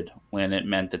executed when it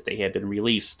meant that they had been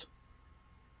released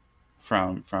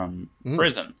from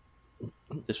prison.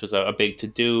 This was a big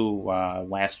to-do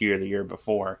last year, the year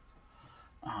before.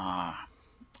 I'm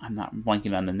not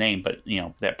blanking on the name, but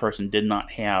that person did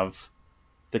not have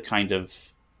the kind of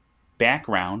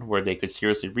background where they could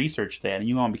seriously research that, and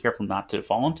you want to be careful not to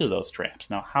fall into those traps.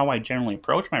 Now, how I generally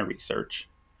approach my research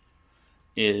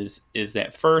is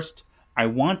that first, I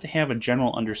want to have a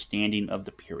general understanding of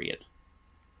the period.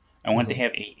 I want to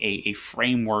have a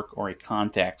framework or a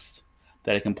context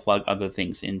that I can plug other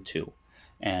things into.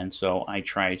 And so I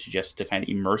try to kind of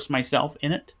immerse myself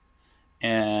in it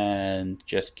and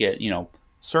just get,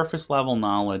 surface level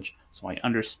knowledge so I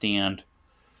understand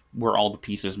where all the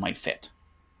pieces might fit.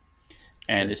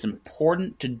 And It's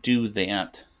important to do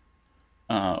that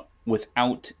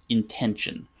without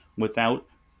intention, without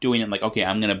doing it like, okay,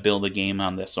 I'm going to build a game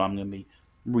on this, so I'm going to be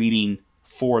reading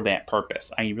for that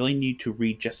purpose. I really need to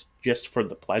read just for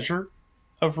the pleasure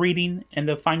of reading and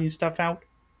of finding stuff out.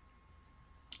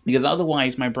 Because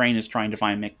otherwise my brain is trying to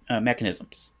find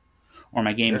mechanisms. Or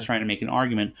my game is trying to make an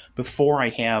argument before I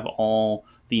have all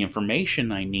the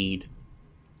information I need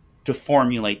to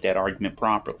formulate that argument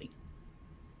properly.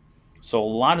 So a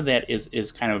lot of that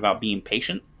is kind of about being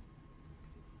patient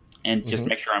and just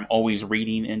make sure I'm always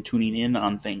reading and tuning in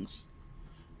on things.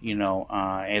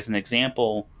 As an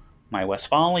example, my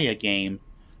Westphalia game,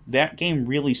 that game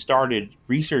really started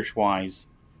research-wise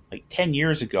like 10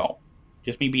 years ago.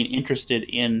 Just me being interested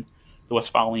in the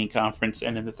Westphalian Conference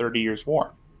and in the 30 Years'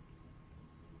 War.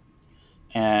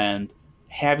 And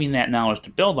having that knowledge to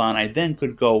build on, I then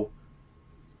could go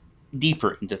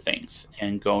deeper into things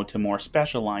and go to more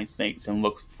specialized things and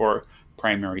look for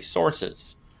primary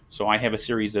sources. So I have a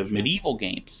series of medieval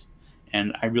games,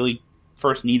 and I really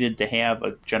first needed to have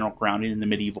a general grounding in the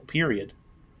medieval period,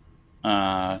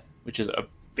 which is a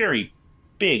very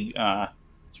big,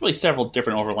 it's really several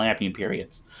different overlapping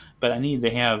periods. But I needed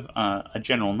to have a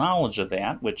general knowledge of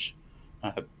that, which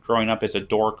growing up as a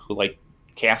dork who liked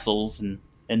castles and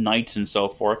knights and so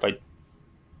forth,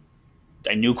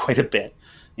 I knew quite a bit.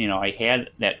 I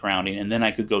had that grounding, and then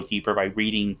I could go deeper by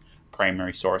reading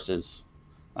primary sources,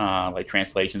 like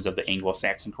translations of the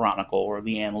Anglo-Saxon Chronicle or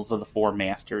the Annals of the Four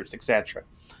Masters, etc.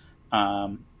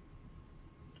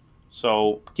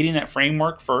 So getting that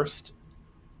framework first,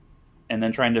 and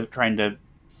then trying to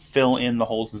fill in the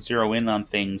holes and zero in on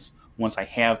things once I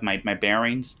have my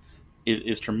bearings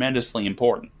is tremendously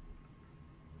important.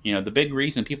 The big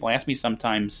reason people ask me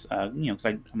sometimes, because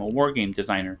I'm a war game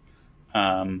designer,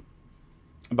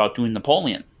 about doing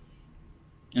Napoleon.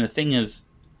 And the thing is,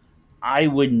 I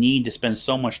would need to spend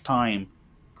so much time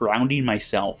grounding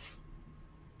myself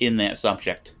in that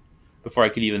subject before I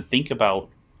could even think about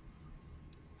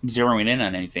zeroing in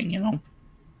on anything,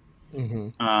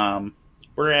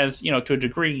 Whereas, to a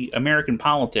degree, American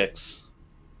politics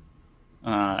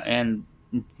and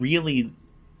really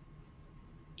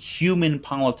human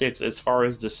politics as far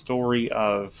as the story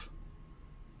of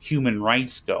human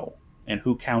rights go and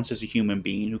who counts as a human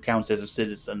being, who counts as a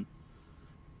citizen,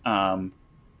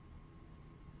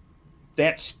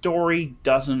 that story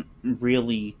doesn't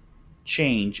really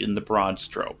change in the broad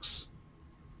strokes.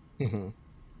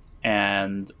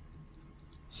 And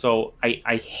so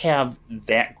I have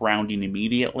that grounding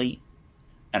immediately,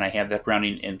 and I have that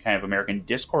grounding in kind of American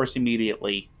discourse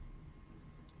immediately,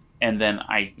 and then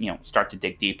I start to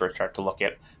dig deeper, start to look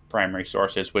at primary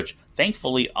sources, which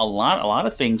thankfully a lot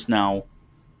of things now,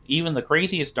 even the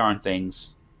craziest darn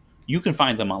things, you can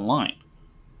find them online.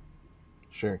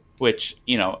 Sure. Which,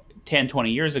 10,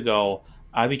 20 years ago,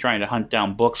 I'd be trying to hunt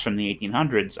down books from the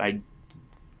 1800s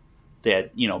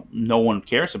that no one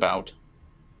cares about.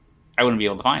 I wouldn't be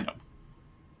able to find them.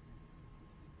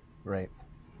 Right.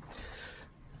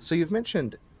 So you've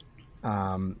mentioned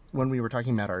when we were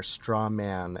talking about our straw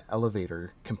man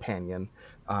elevator companion,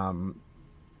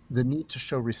 the need to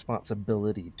show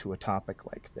responsibility to a topic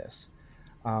like this.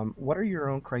 What are your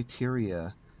own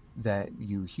criteria that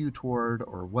you hew toward,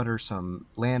 or what are some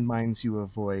landmines you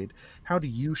avoid? How do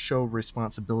you show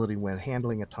responsibility when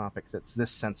handling a topic that's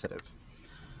this sensitive?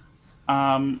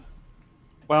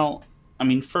 Well,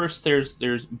 first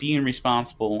there's being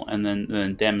responsible, and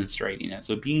then demonstrating it.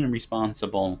 So being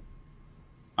responsible,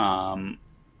 a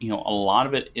lot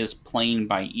of it is playing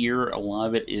by ear. A lot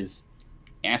of it is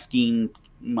asking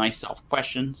myself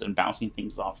questions and bouncing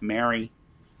things off Mary,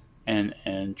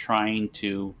 and trying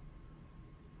to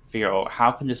figure out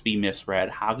how can this be misread,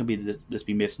 how can this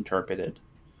be misinterpreted.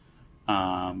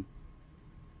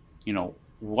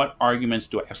 What arguments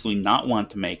do I absolutely not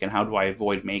want to make, and how do I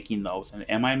avoid making those? And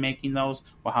am I making those?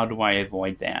 Well, how do I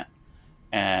avoid that?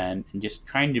 and just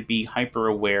trying to be hyper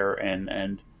aware,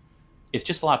 and it's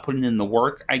just a lot of putting in the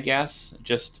work, I guess.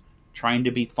 Just trying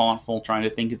to be thoughtful, trying to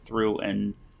think it through,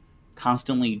 and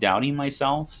constantly doubting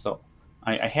myself. So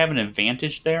I have an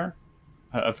advantage there,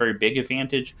 a very big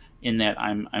advantage, in that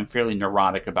I'm fairly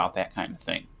neurotic about that kind of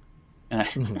thing.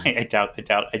 And I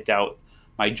doubt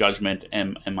my judgment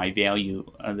and my value,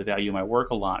 the value of my work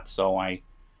a lot. So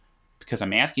because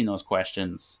I'm asking those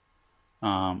questions,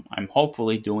 I'm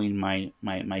hopefully doing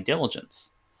my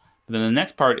diligence. But then the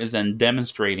next part is then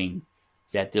demonstrating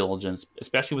that diligence,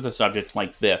 especially with a subject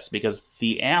like this, because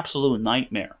the absolute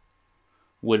nightmare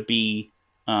would be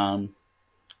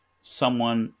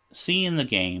someone seeing the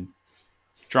game,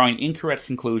 drawing incorrect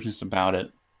conclusions about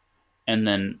it, and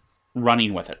then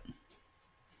running with it.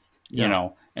 You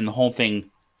know, and the whole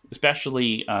thing,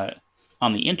 especially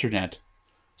on the internet,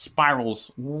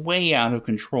 spirals way out of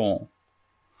control.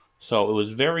 So it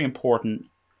was very important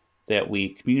that we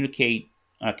communicate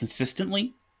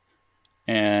consistently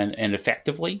and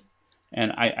effectively.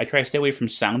 And I try to stay away from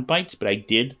sound bites, but I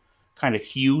did kind of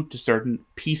hew to certain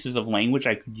pieces of language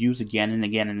I could use again and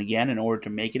again and again in order to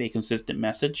make it a consistent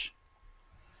message,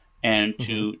 and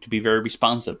to be very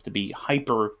responsive, to be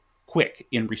hyper quick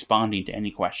in responding to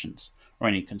any questions or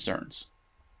any concerns,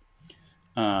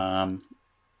 and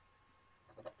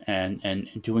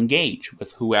to engage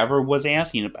with whoever was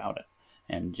asking about it,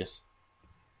 and just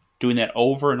doing that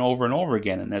over and over and over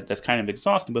again. And that's kind of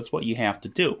exhausting, but it's what you have to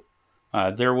do.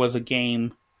 There was a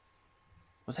game.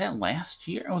 Was that last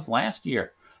year? It was last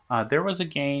year. There was a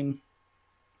game.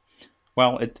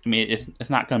 Well, it's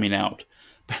not coming out,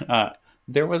 but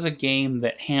there was a game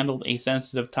that handled a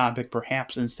sensitive topic,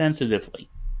 perhaps insensitively,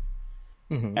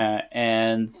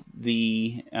 and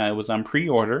it was on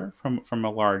pre-order from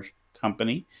a large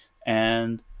company,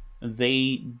 and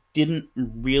they didn't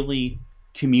really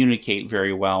communicate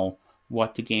very well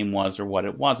what the game was or what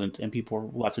it wasn't, and people were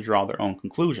allowed to draw their own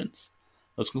conclusions.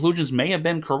 Those conclusions may have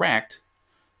been correct,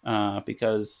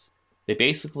 because they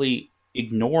basically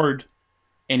ignored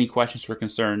any questions or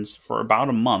concerns for about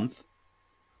a month,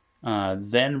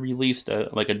 then released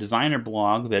a designer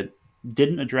blog that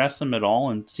didn't address them at all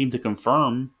and seemed to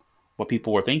confirm what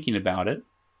people were thinking about it.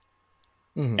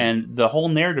 And the whole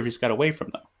narrative just got away from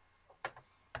them.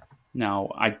 Now,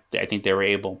 I think they were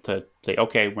able to say,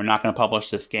 okay, we're not going to publish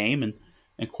this game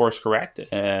and course correct,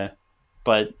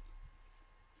 but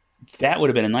that would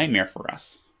have been a nightmare for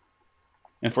us.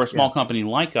 And for a small company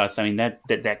like us, I mean, that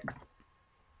could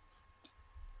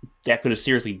have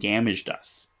seriously damaged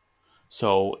us.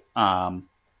 So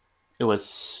it was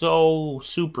so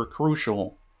super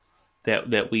crucial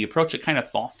that we approach it kind of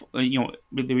thoughtfully,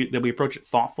 that we approach it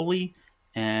thoughtfully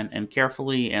and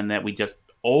carefully, and that we just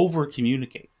over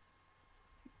communicate.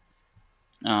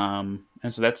 And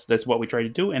so that's what we try to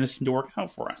do, and it seemed to work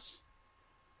out for us.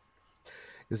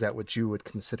 Is that what you would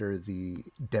consider the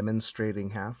demonstrating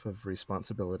half of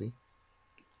responsibility?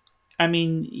 I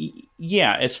mean,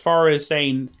 yeah, as far as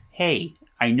saying, hey,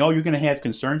 I know you're going to have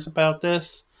concerns about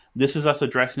this. This is us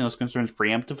addressing those concerns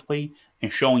preemptively and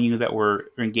showing you that we're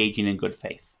engaging in good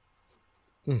faith.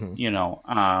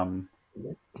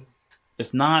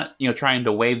 It's not, trying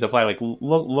to wave the flag like,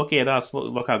 look at us,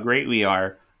 look how great we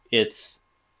are. It's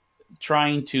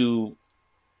trying to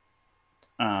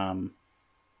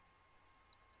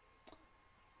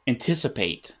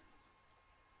anticipate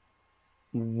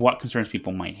what concerns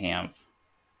people might have,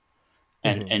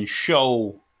 and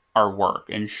show our work,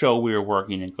 and show we were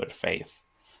working in good faith,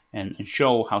 and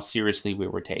show how seriously we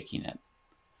were taking it.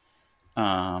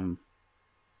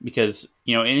 Because,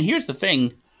 and here's the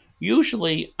thing,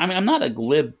 usually, I mean, I'm not a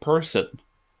glib person,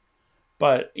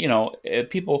 but,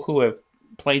 people who have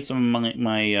played some of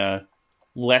my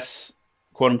less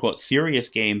quote-unquote serious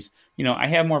games, I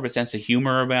have more of a sense of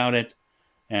humor about it,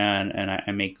 and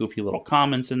I make goofy little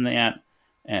comments in that,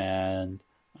 and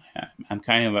I'm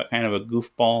kind of a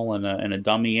goofball and a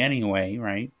dummy anyway,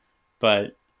 right?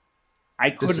 But I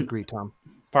couldn't disagree, Tom.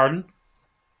 Pardon?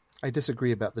 I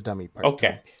disagree about the dummy part. Okay.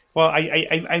 Tom. Well,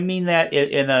 I mean that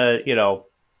in a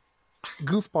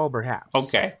goofball, perhaps.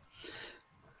 Okay.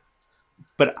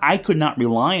 But I could not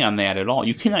rely on that at all.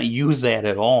 You cannot use that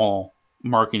at all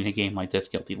marketing a game like This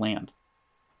Guilty Land.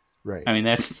 Right. I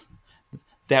mean,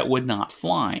 that would not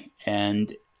fly,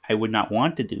 and I would not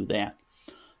want to do that.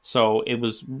 So it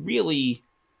was really,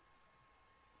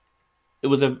 it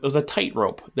was a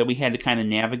tightrope that we had to kind of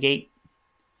navigate.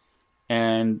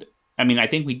 And I mean, I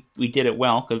think we did it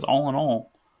well, because all in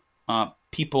all,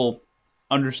 people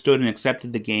understood and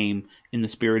accepted the game in the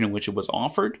spirit in which it was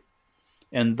offered,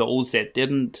 and those that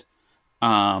didn't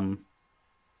were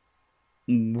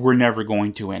never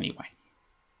going to anyway.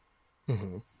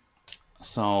 Mm-hmm.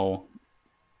 So,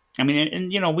 I mean,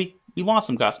 and we lost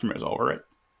some customers over it.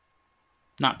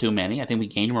 Not too many. I think we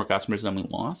gained more customers than we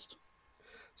lost.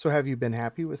 So, have you been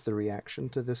happy with the reaction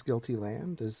to This Guilty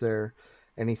Land? Is there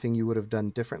anything you would have done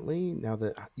differently now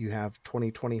that you have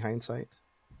 2020 hindsight?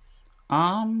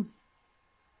 Um,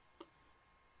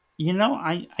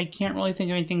 I can't really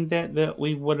think of anything that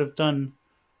we would have done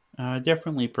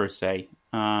differently per se.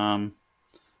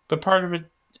 But part of it,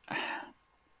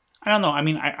 I don't know. I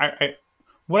mean, I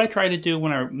what I try to do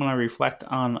when I reflect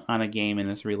on a game in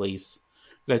its release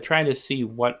is I try to see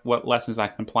what lessons I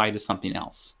can apply to something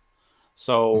else.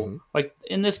 So, Mm-hmm. like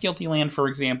in this Guilty Land, for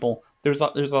example, there's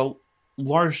a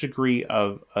large degree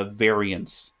of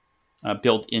variance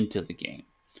built into the game.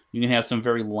 You can have some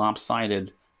very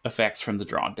lopsided effects from the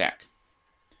draw deck.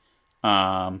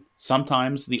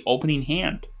 Sometimes the opening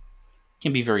hand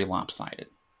can be very lopsided,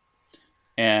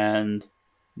 and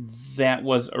that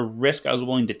was a risk I was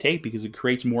willing to take because it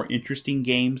creates more interesting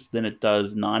games than it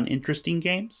does non-interesting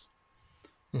games.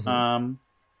 Mm-hmm. Um,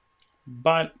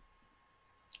 but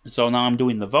so now I'm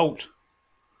doing the vote.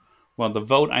 Well, the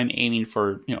vote I'm aiming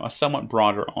for a somewhat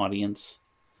broader audience,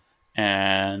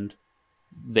 and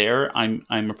there I'm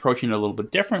approaching it a little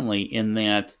bit differently in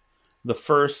that the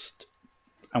first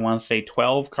I want to say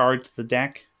 12 cards to the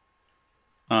deck,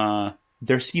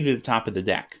 they're seated at the top of the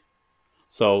deck.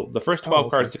 So the first Oh, 12 okay.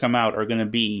 cards to come out are going to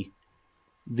be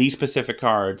these specific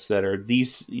cards that are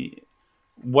these.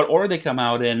 What order they come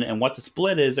out in and what the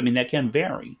split is, I mean, that can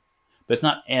vary. But it's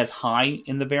not as high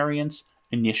in the variance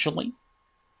initially.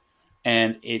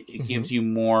 And it Mm-hmm. gives you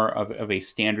more of a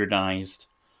standardized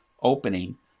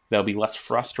opening that'll be less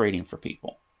frustrating for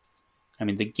people. I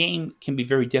mean, the game can be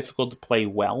very difficult to play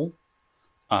well.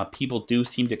 People do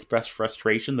seem to express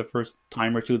frustration the first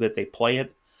time or two that they play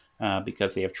it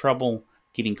because they have trouble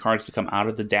getting cards to come out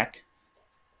of the deck.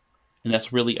 And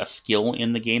that's really a skill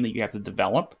in the game that you have to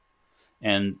develop.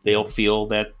 And they'll Mm-hmm. feel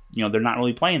that they're not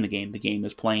really playing the game. The game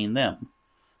is playing them.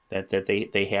 That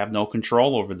they have no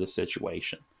control over the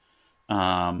situation.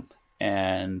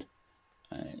 And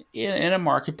in a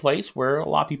marketplace where a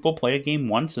lot of people play a game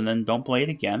once and then don't play it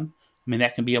again, I mean,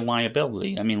 that can be a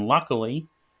liability. I mean, luckily,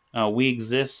 we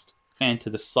exist kind of to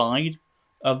the side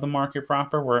of the market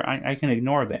proper where I can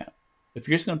ignore that. If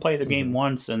you're just going to play the game Mm-hmm.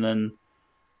 once and then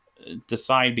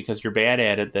decide because you're bad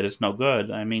at it that it's no good,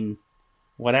 I mean,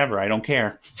 whatever. I don't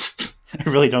care. I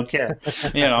really don't care.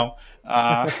 You know,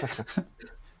 uh,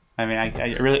 I mean,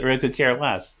 I really could care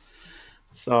less.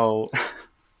 So,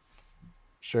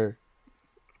 Sure.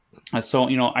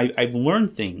 I've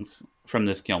learned things from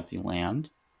this Guilty Land,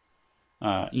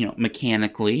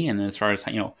 mechanically, and as far as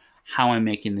how I'm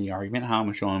making the argument, how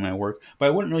I'm showing my work. But I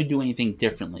wouldn't really do anything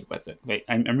differently with it.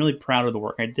 I'm really proud of the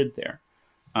work I did there.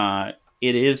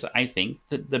 It is, I think,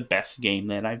 the best game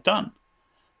that I've done,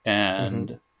 Mm-hmm.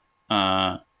 and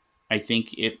I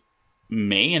think it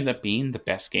may end up being the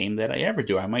best game that I ever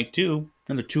do. I might do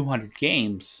another 200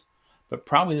 games, but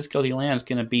probably this Guilty Land is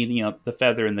going to be the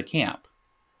feather in the cap.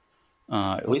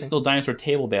 At least Okay. till Dinosaur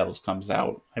Table Battles comes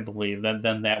out, I believe.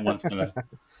 Then that one's going to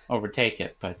overtake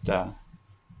it. But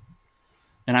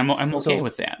and I'm okay So,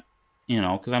 with that,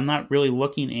 because I'm not really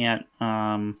looking at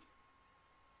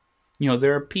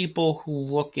there are people who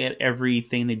look at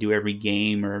everything they do, every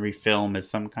game or every film, as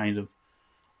some kind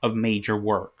of major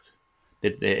work.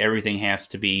 That everything has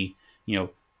to be,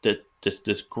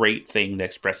 this great thing that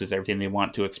expresses everything they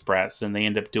want to express, and they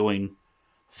end up doing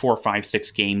 4, 5,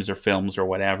 6 games or films or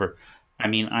whatever. I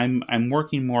mean, I'm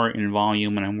working more in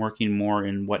volume and I'm working more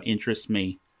in what interests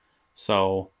me.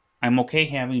 So I'm okay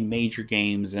having major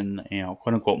games and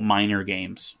quote unquote minor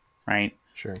games, right?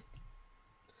 sure.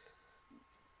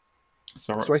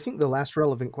 So So, I think the last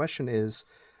relevant question is,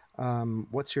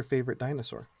 what's your favorite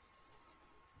dinosaur?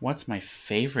 what's my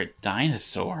favorite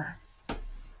dinosaur?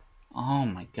 Oh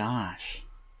my gosh,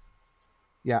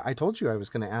 Yeah, I told you I was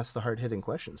going to ask the hard hitting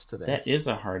questions today. that is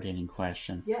a hard hitting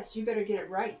question. Yes, you better get it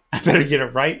right. I better get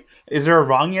it right. Is there a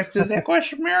wrong answer to that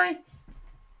question, Mary?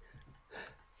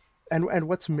 And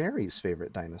what's Mary's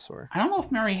favorite dinosaur? I don't know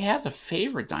if Mary has a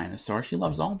favorite dinosaur. She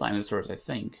loves all dinosaurs, I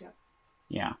think. Yeah.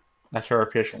 Yeah, that's her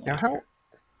official Now, answer.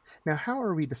 how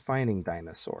are we defining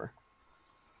dinosaur?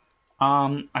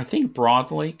 I think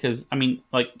broadly, because I mean,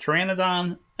 like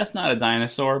Pteranodon, that's not a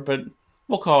dinosaur, but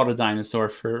we'll call it a dinosaur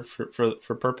for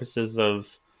purposes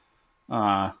of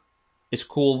it's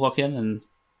cool looking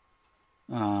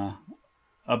and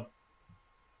a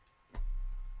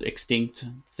extinct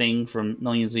thing from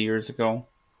millions of years ago.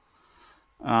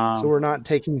 So Um, we're not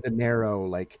taking the narrow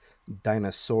like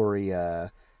dinosauria,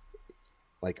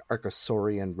 like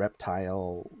archosaurian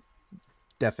reptile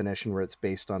definition where it's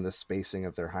based on the spacing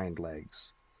of their hind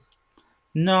legs.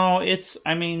 No, it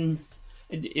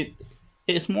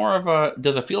it's more of a,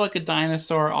 does it feel like a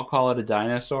dinosaur? I'll call it a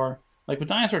dinosaur. Like with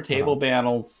dinosaur table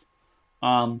battles,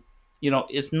 um,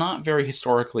 it's not very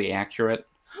historically accurate.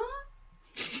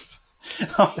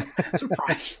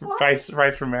 Surprise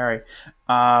for Mary.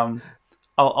 A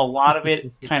lot of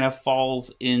it kind of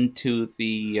falls into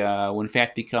the when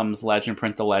fact becomes legend,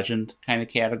 print the legend kind of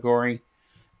category,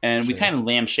 and we kind of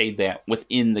lampshade that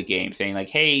within the game, saying like,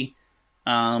 "Hey,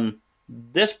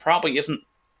 this probably isn't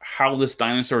how this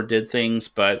dinosaur did things,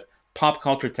 but pop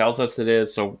culture tells us it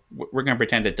is, so we're going to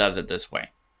pretend it does it this way.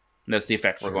 And that's the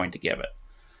effect we're going to give it."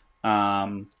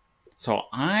 So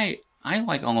I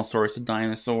like Allosaurus and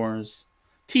dinosaurs.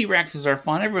 T-Rexes are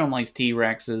fun. Everyone likes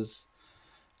T-Rexes.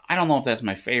 I don't know if that's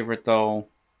my favorite though.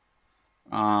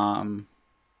 I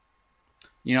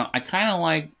kind of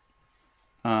like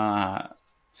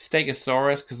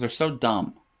Stegosaurus because they're so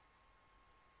dumb.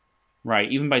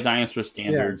 Right, even by dinosaur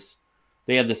standards,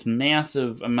 they have this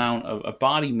massive amount of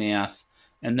body mass,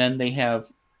 and then they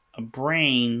have a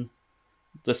brain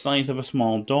the size of a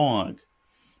small dog,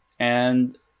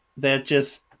 and they're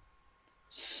just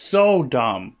so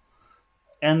dumb.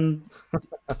 And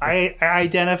I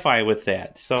identify with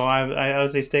that, so I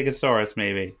would say Stegosaurus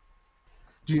maybe.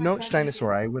 Do you know which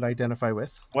dinosaur I would identify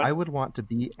with? What? I would want to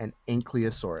be an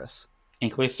Ankylosaurus.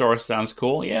 Ankylosaurus sounds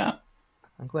cool, yeah.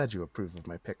 I'm glad you approve of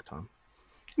my pick, Tom.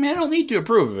 I mean, I don't need to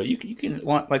approve of it. You can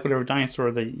want like whatever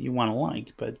dinosaur that you want to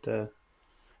like, but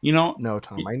No,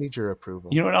 Tom, I need your approval.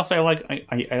 You know what else I like?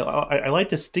 I like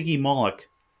the Stygimoloch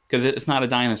because it's not a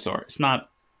dinosaur. It's not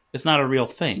a real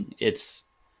thing. It's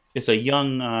a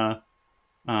young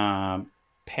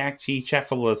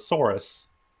Pachycephalosaurus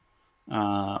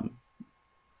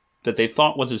that they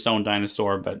thought was its own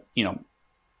dinosaur, but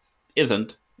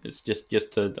isn't. It's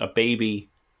just a baby,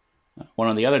 one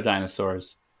of the other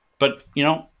dinosaurs. But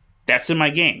that's in my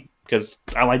game because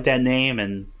I like that name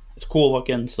and it's cool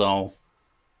looking, so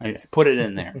I put it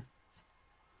in there.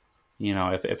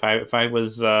 If I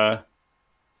was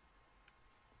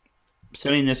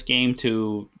sending this game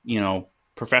to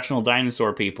professional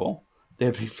dinosaur people,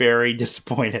 they'd be very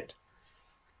disappointed.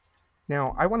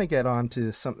 Now, I want to get on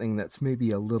to something that's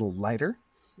maybe a little lighter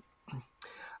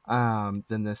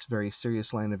than this very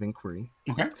serious line of inquiry.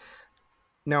 Okay.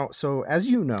 Now, so as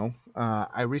you know,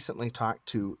 I recently talked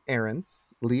to Aaron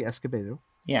Lee Escobedo.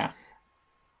 Yeah.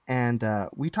 And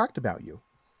we talked about you.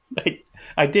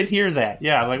 I did hear that.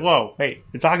 Yeah, I'm like, whoa, hey,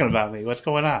 you're talking about me. What's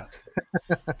going on?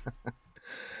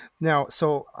 Now,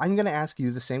 so I'm going to ask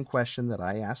you the same question that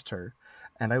I asked her,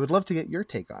 and I would love to get your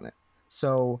take on it.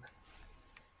 So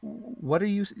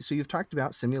so you've talked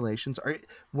about simulations.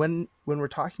 When we're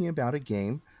talking about a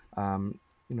game,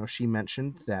 she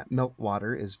mentioned that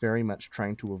Meltwater is very much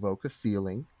trying to evoke a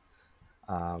feeling,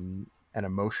 an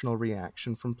emotional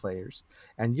reaction from players.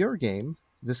 And your game,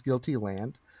 This Guilty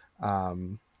Land,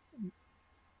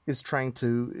 is trying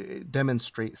to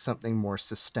demonstrate something more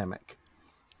systemic.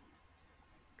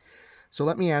 So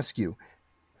let me ask you,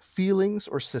 feelings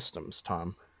or systems,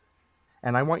 Tom?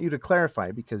 And I want you to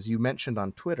clarify, because you mentioned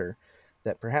on Twitter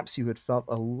that perhaps you had felt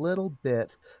a little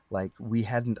bit like we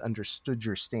hadn't understood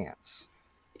your stance.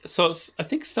 So I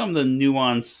think some of the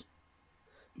nuance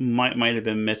might have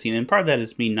been missing, and part of that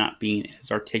is me not being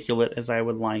as articulate as I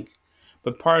would like,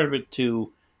 but part of it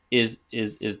too is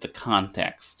the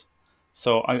context.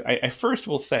 So I first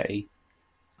will say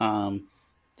that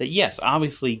yes,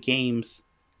 obviously games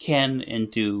can and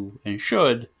do and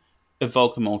should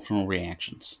evoke emotional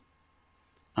reactions.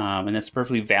 And that's a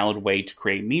perfectly valid way to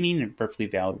create meaning and a perfectly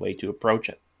valid way to approach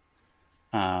it.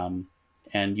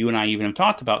 And you and I even have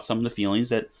talked about some of the feelings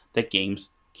that games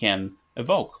can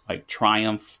evoke, like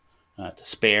triumph,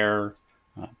 despair,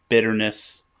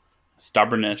 bitterness,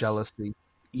 stubbornness, jealousy.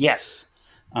 Yes,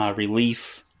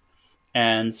 relief.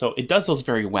 And so it does those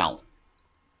very well.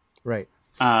 Right.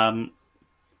 But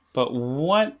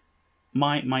what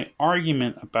my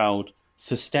argument about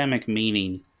systemic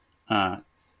meaning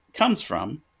comes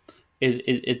from,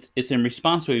 it's in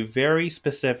response to a very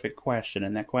specific question,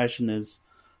 and that question is,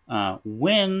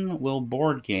 when will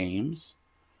board games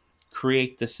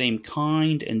create the same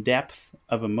kind and depth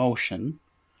of emotion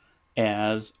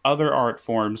as other art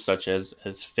forms such as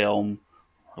film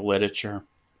or literature?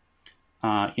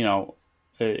 And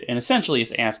essentially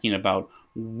it's asking about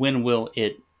when will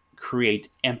it create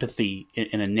empathy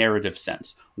in a narrative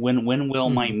sense? When will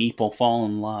my meeple fall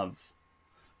in love?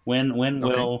 When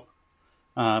will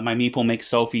my meeple make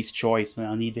Sophie's choice and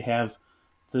I'll need to have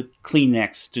the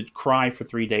Kleenex to cry for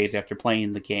 3 days after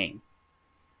playing the game?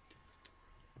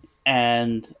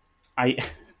 And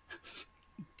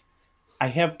I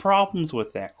have problems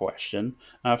with that question.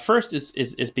 First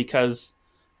is because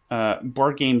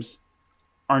board games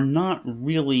are not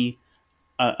really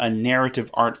a narrative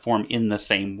art form in the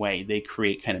same way. They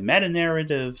create kind of meta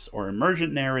narratives or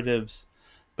emergent narratives,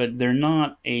 but they're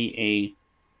not a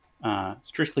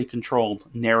strictly controlled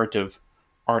narrative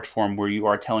art form where you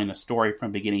are telling a story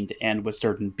from beginning to end with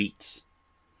certain beats.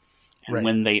 And Right.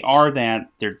 when they are that,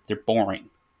 they're boring.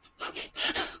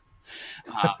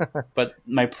 But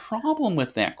my problem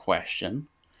with that question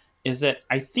is that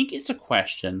I think it's a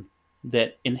question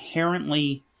that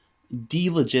inherently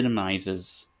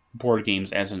delegitimizes board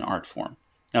games as an art form.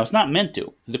 Now, it's not meant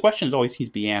to. The question always needs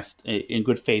to be asked in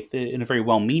good faith, in a very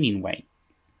well-meaning way.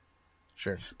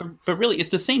 Sure. But really, it's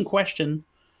the same question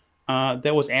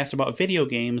that was asked about video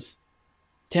games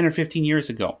 10 or 15 years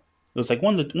ago. It was like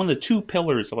one of the two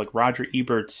pillars of like Roger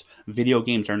Ebert's video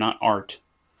games are not art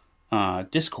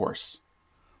discourse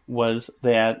was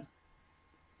that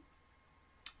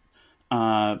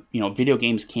video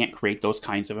games can't create those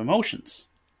kinds of emotions.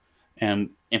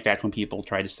 And in fact, when people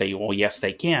try to say, well, yes,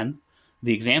 they can,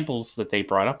 the examples that they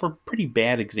brought up were pretty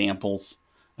bad examples.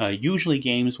 Usually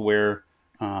games where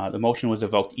the emotion was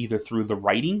evoked either through the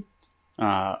writing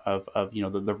of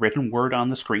the written word on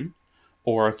the screen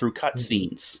or through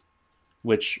cutscenes,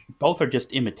 which both are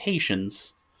just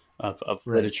imitations of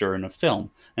literature and of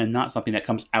film, and not something that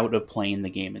comes out of playing the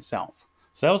game itself.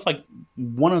 So that was like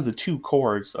one of the two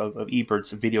cores of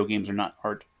Ebert's video games are not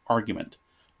art argument.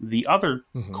 The other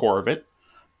core of it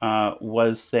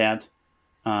was that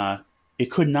it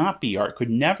could not be art,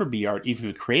 could never be art, even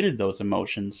if it created those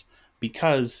emotions,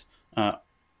 because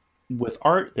with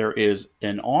art there is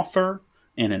an author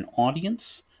and an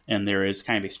audience, and there is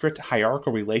kind of a strict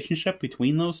hierarchical relationship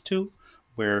between those two,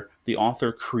 where the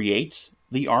author creates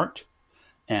the art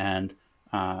and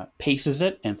paces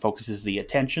it and focuses the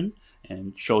attention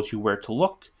and shows you where to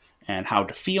look and how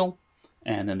to feel,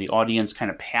 and then the audience kind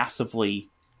of passively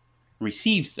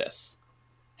receives this.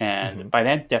 And by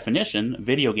that definition,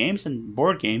 video games and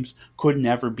board games could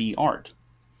never be art.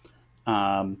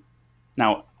 Now,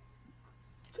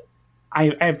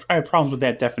 I have problems with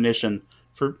that definition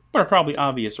for what are probably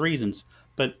obvious reasons,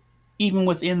 but even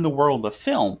within the world of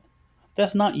film,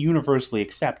 that's not universally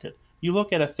accepted. You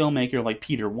look at a filmmaker like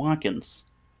Peter Watkins,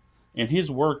 and his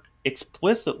work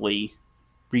explicitly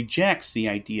rejects the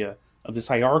idea of this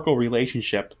hierarchical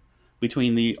relationship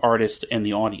between the artist and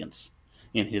the audience.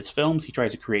 In his films, he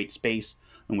tries to create space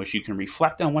in which you can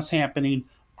reflect on what's happening,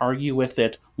 argue with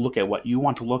it, look at what you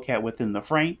want to look at within the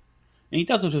frame. And he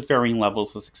does it with varying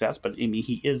levels of success, but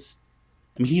he's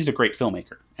a great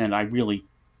filmmaker, and I really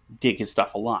dig his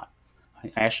stuff a lot.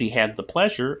 I actually had the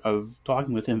pleasure of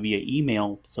talking with him via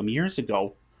email some years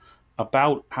ago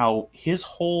about how his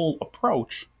whole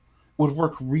approach would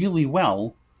work really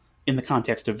well in the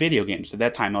context of video games. At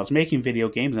that time, I was making video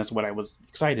games, and that's what I was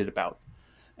excited about.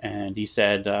 And he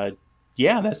said,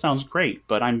 yeah, that sounds great,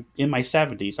 but I'm in my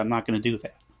 70s. I'm not going to do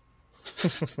that.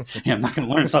 I'm not going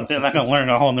to learn something. I'm not going to learn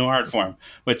a whole new art form,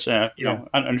 which,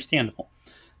 understandable.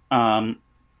 And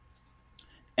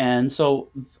so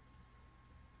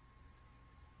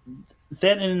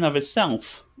that in and of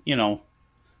itself,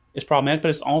 is problematic, but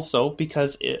it's also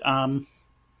because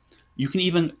you can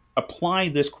even apply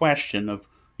this question of,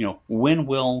 when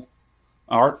will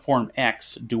art form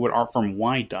X do what art form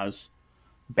Y does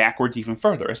backwards even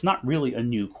further. It's not really a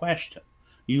new question.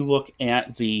 You look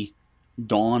at the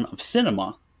dawn of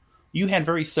cinema, you had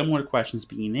very similar questions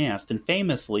being asked, and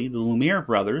famously, the Lumiere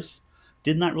brothers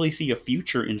did not really see a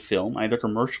future in film, either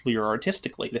commercially or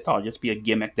artistically. They thought it'd just be a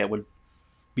gimmick that would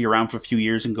be around for a few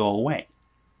years and go away.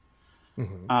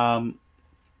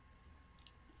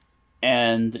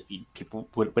 And people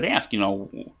would ask,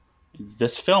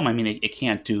 this film, it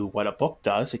can't do what a book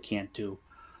does, it can't do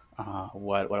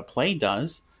what a play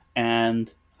does,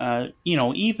 and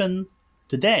even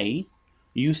today,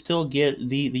 you still get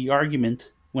the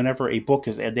argument whenever a book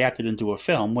is adapted into a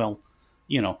film. Well,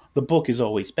 the book is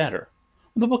always better.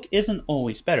 The book isn't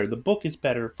always better. The book is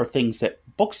better for things that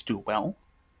books do well,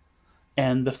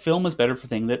 and the film is better for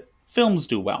things that films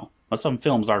do well. Now, some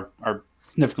films are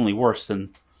significantly worse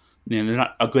than they're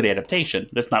not a good adaptation.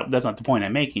 That's not the point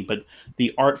I'm making. But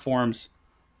the art forms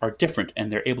are different,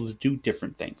 and they're able to do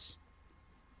different things.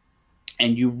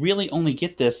 And you really only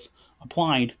get this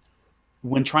applied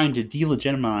when trying to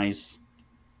delegitimize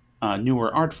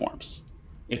newer art forms.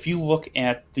 If you look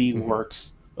at the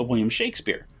works of William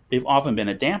Shakespeare, they've often been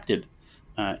adapted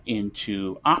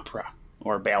into opera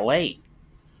or ballet.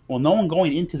 Well, no one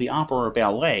going into the opera or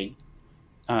ballet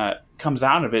comes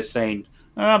out of it saying,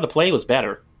 the play was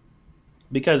better.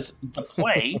 Because the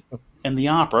play and the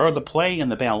opera, or the play and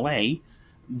the ballet,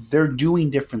 they're doing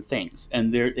different things,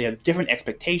 and they have different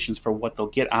expectations for what they'll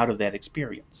get out of that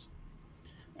experience.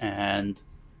 And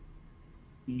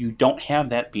you don't have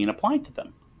that being applied to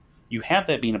them. You have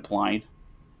that being applied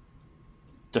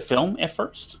to film at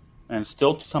first, and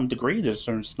still to some degree, there's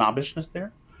certain snobbishness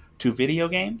there, to video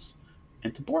games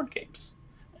and to board games.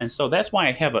 And so that's why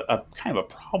I have a kind of a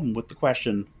problem with the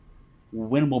question,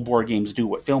 when will board games do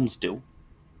what films do?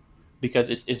 Because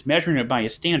it's measuring it by a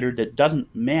standard that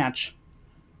doesn't match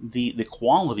the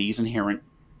qualities inherent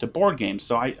to board games.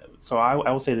 So I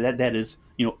will say that is,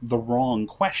 the wrong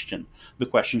question. The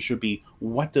question should be,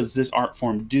 what does this art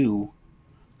form do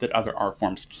that other art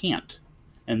forms can't?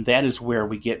 And that is where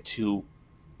we get to,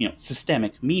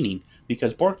 systemic meaning,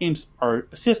 because board games are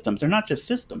systems. They're not just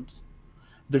systems.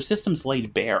 They're systems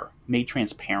laid bare, made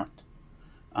transparent.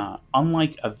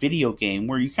 Unlike a video game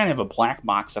where you kind of have a black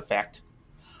box effect,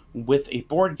 with a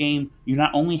board game, you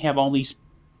not only have all these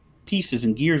pieces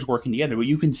and gears working together, but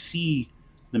you can see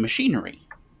the machinery.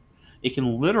 It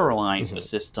can literalize a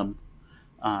system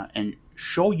and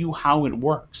show you how it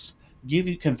works,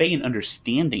 convey an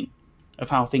understanding of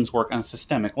how things work on a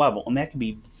systemic level, and that can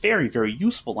be very, very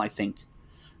useful, I think,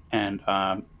 and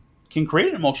can create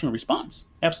an emotional response.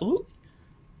 Absolutely,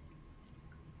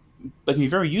 but can be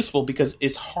very useful because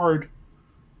it's hard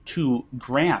to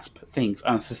grasp things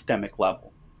on a systemic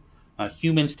level.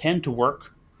 Humans tend to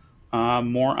work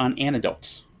more on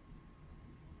anecdotes,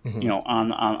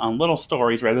 on little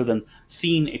stories rather than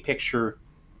seeing a picture,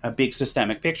 a big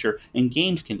systemic picture. And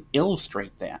games can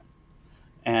illustrate that.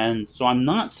 And so I'm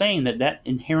not saying that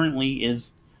inherently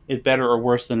is better or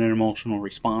worse than an emotional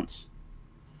response.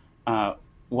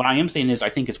 What I am saying is I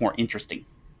think it's more interesting.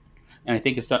 And I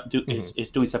think it's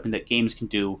doing something that games can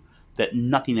do that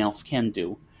nothing else can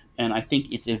do. And I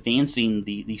think it's advancing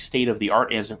the state of the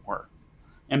art, as it were.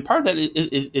 And part of that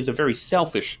is a very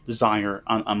selfish desire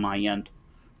on my end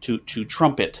to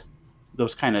trumpet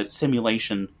those kind of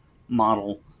simulation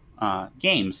model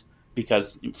games,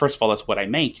 because first of all, that's what I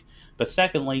make. But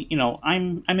secondly,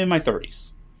 I'm in my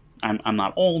 30s. I'm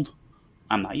not old,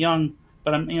 I'm not young,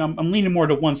 but I'm leaning more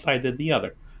to one side than the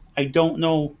other. I don't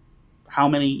know how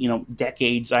many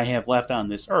decades I have left on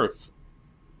this earth,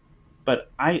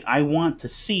 but I want to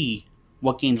see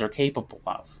what games are capable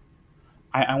of.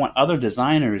 I want other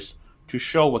designers to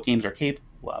show what games are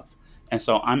capable of. And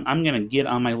so I'm going to get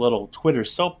on my little Twitter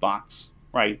soapbox,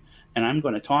 right? And I'm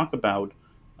going to talk about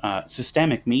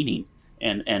systemic meaning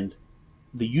and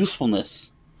the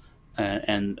usefulness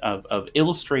and of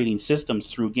illustrating systems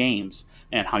through games,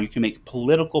 and how you can make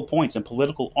political points and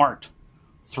political art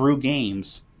through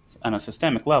games on a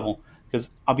systemic level,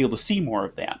 because I'll be able to see more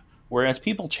of that. Whereas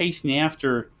people chasing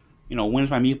after, when's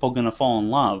my meeple going to fall in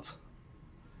love?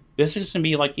 This is going to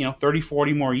be like, 30,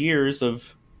 40 more years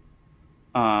of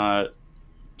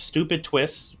stupid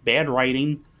twists, bad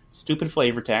writing, stupid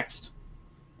flavor text.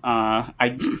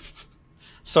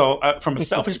 So from a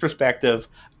selfish perspective,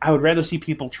 I would rather see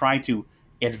people try to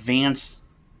advance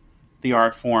the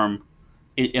art form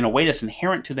in a way that's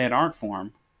inherent to that art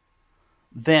form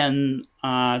than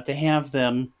to have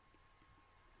them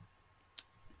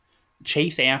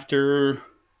chase after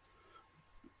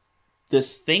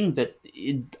this thing that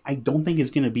I don't think is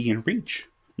going to be in reach.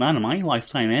 Not in my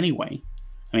lifetime, anyway.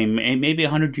 I mean, maybe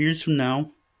 100 years from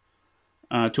now,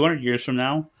 200 years from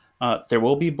now, there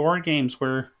will be board games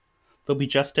where they'll be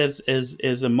just as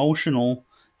emotional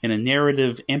in a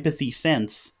narrative empathy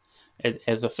sense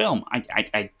as a film.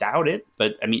 I doubt it,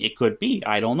 but I mean, it could be.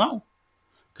 I don't know.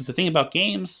 Because the thing about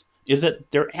games is that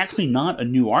they're actually not a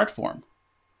new art form,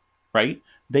 right?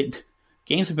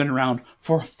 Games have been around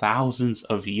for thousands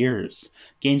of years.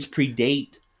 Games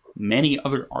predate many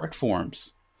other art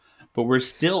forms, but we're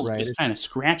still just kind of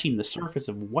scratching the surface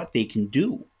of what they can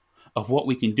do, of what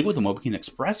we can do with them, what we can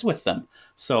express with them.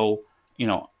 So,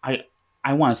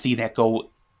 I want to see that go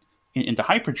into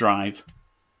hyperdrive,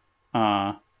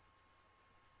 and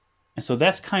so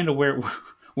that's kind of where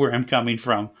I'm coming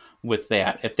from with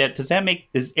that. Does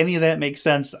any of that make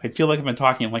sense? I feel like I've been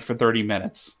talking like for 30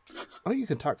 minutes. Oh, you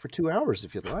can talk for 2 hours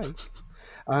if you'd like.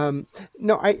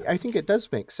 No, I think it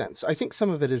does make sense. I think some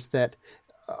of it is that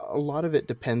a lot of it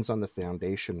depends on the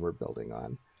foundation we're building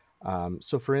on.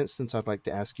 So for instance, I'd like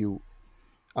to ask you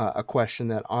a question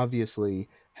that obviously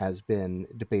has been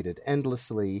debated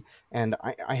endlessly, and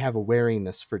I have a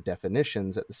wariness for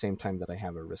definitions at the same time that I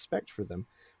have a respect for them,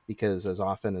 because as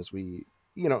often as we,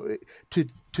 to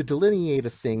delineate a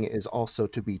thing is also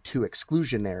to be too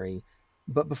exclusionary,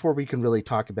 but before we can really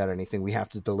talk about anything, we have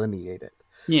to delineate it.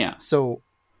 Yeah. So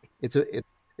it's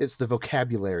the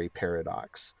vocabulary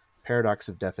paradox. paradox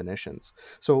of definitions.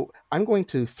 So I'm going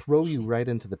to throw you right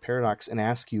into the paradox and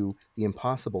ask you the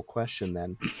impossible question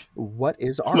then. What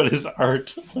is art? What is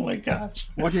art? Oh my gosh.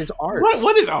 What is art?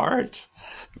 What is art?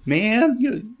 Man,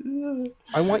 you...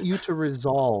 I want you to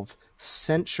resolve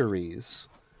centuries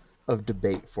of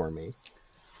debate for me.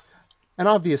 And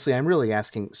obviously, I'm really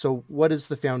asking, so what is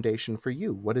the foundation for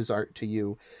you? What is art to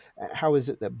you? How is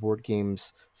it that board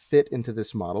games fit into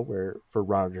this model where for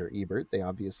Roger Ebert, they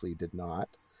obviously did not?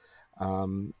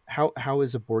 How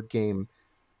is a board game,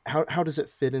 how does it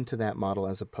fit into that model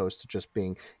as opposed to just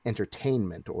being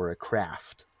entertainment or a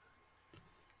craft?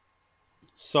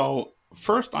 So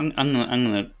first, I'm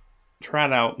gonna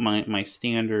trot out my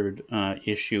standard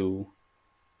issue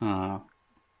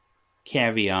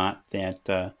caveat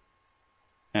that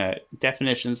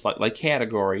definitions like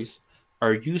categories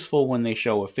are useful when they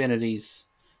show affinities,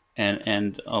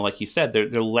 and like you said,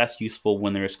 they're less useful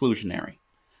when they're exclusionary.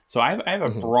 So I have a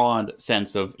broad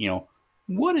sense of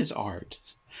what is art,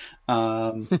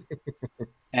 and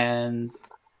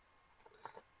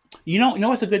you know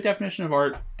what's a good definition of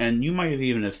art, and you might have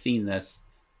even have seen this.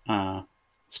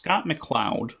 Scott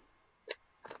McCloud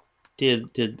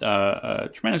did a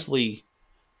tremendously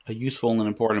useful and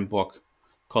important book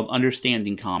called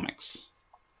Understanding Comics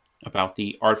about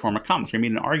the art form of comics. He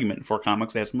made an argument for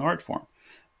comics as an art form,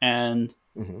 and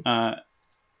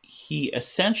he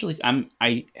essentially,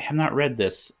 I have not read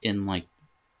this in like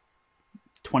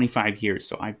 25 years,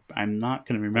 so I'm not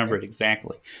going to remember it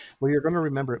exactly. Well, you're going to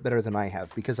remember it better than I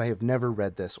have because I have never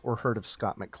read this or heard of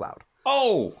Scott McCloud.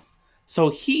 Oh, so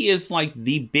he is like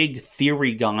the big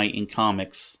theory guy in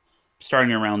comics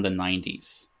starting around the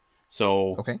 90s.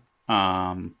 So,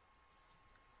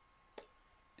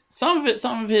 some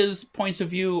of his points of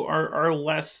view are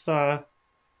less.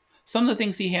 Some of the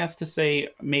things he has to say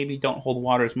maybe don't hold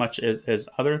water as much as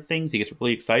other things. He gets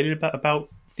really excited about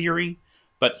theory,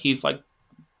 but he's like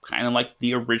kind of like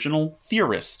the original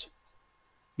theorist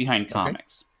behind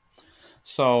comics.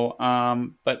 So,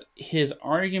 but his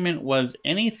argument was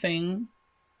anything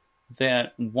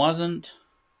that wasn't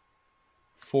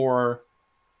for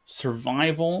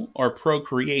survival or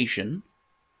procreation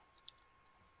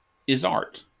is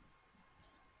art.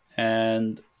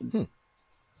 And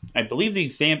I believe the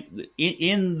example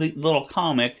in the little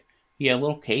comic, he had a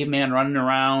little caveman running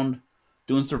around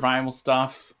doing survival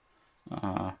stuff,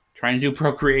 trying to do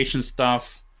procreation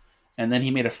stuff, and then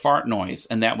he made a fart noise,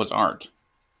 and that was art.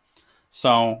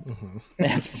 So,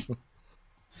 that's,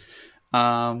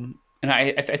 and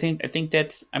I think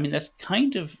that's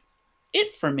kind of it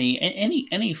for me.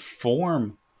 Any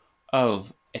form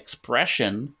of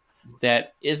expression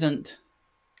that isn't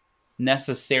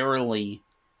necessarily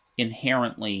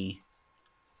inherently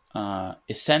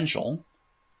essential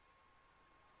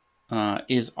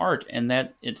is art, and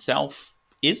that itself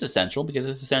is essential because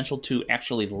it's essential to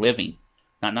actually living,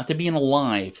 not to being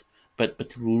alive, but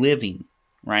to living,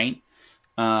 right?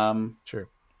 Sure.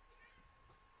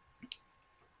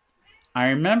 I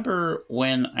remember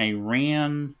when I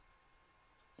ran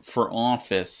for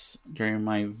office during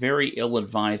my very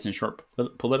ill-advised and short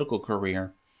political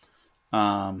career.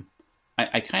 I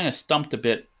kind of stumped a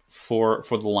bit for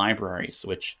the libraries,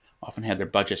 which often had their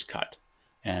budgets cut.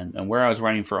 And where I was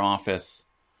running for office,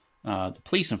 the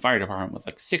police and fire department was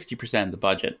like 60% of the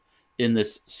budget in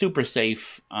this super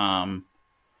safe,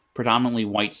 predominantly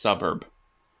white suburb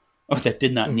that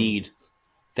did not need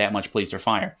that much police or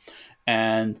fire.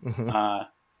 And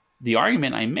the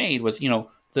argument I made was,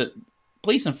 the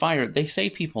police and fire, they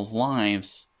save people's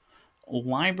lives.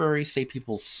 Libraries save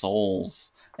people's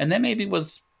souls. And that maybe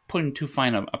was putting too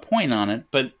fine a point on it,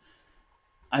 but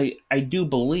I do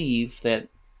believe that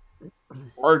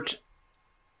art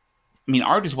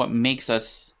is what makes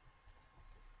us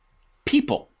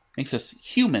people, makes us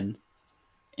human,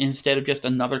 instead of just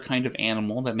another kind of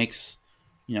animal that makes,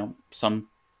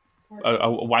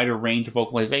 a wider range of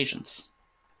vocalizations.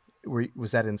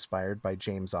 Was that inspired by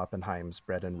James Oppenheim's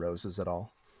Bread and Roses at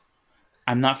all?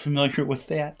 I'm not familiar with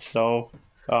that, so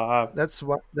that's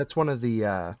one of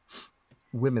the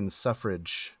women's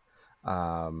suffrage.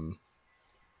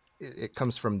 It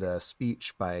comes from the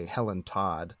speech by Helen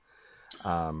Todd.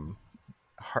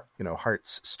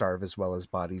 Hearts starve as well as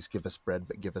bodies. Give us bread,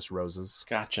 but give us roses.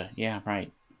 Gotcha. Yeah,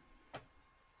 right.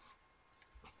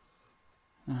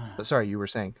 Sorry, you were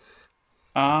saying.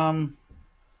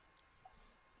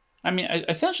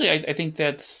 Essentially, I think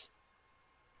that's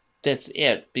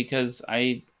it, because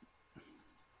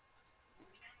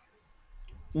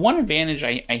one advantage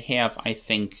I have, I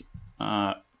think,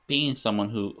 being someone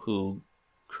who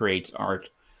creates art,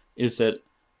 is that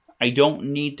I don't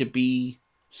need to be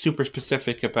super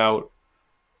specific about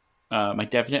my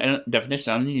definition.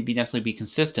 I don't need to be necessarily be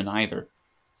consistent either,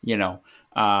 you know.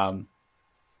 And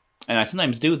I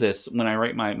sometimes do this when I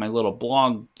write my little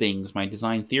blog things, my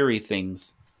design theory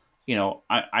things. You know,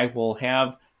 I will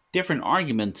have different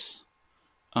arguments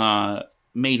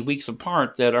made weeks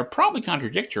apart that are probably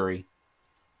contradictory,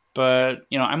 but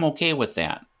you know, I'm okay with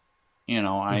that. You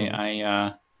know,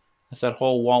 it's that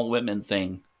whole Walt Whitman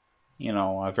thing. You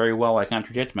know, very well I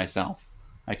contradict myself.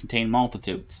 I contain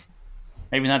multitudes.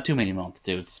 Maybe not too many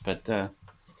multitudes, but I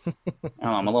don't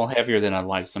know, I'm a little heavier than I'd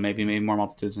like, so maybe more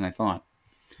multitudes than I thought.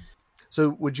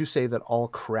 So would you say that all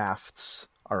crafts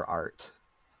are art?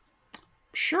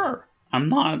 Sure.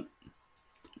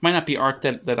 Might not be art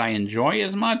that I enjoy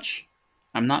as much.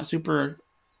 I'm not sports.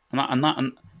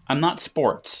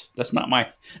 That's not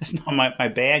my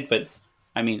bag, but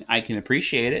I mean, I can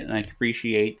appreciate it, and I can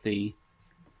appreciate the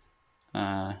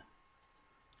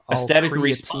aesthetic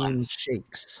response.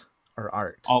 Shakes are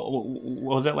art.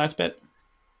 What was that last bit?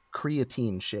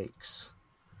 Creatine shakes.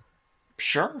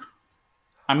 Sure.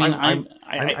 I mean,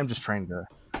 I'm just trying to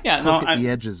poke at the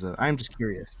edges of. I'm just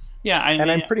curious. Yeah,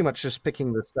 I'm pretty much just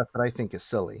picking the stuff that I think is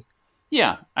silly.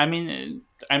 Yeah, I mean,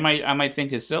 I might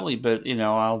think it's silly, but you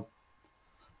know,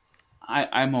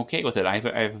 I'm okay with it. I have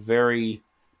a very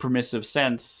permissive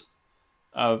sense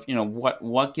of, you know,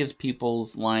 what gives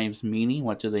people's lives meaning,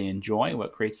 what do they enjoy,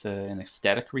 what creates an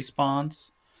aesthetic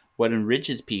response, what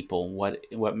enriches people,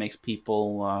 what makes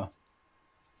people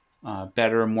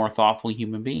better, more thoughtful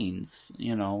human beings.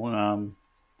 You know,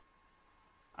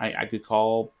 I could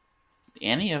call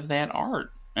any of that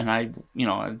art, and I'm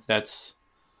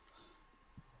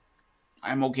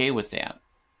okay with that.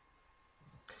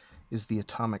 Is the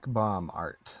atomic bomb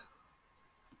art?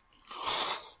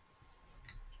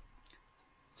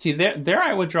 See, there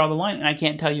I would draw the line, and I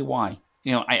can't tell you why.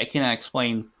 You know, I cannot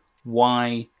explain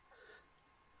why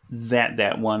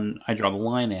that one I draw the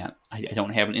line at. I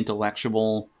don't have an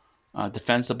intellectual,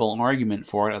 defensible argument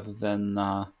for it, other than,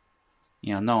 no,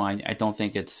 I don't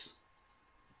think it's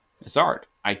art.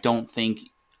 I don't think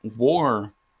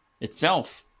war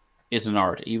itself is an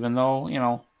art, even though, you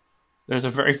know, there's a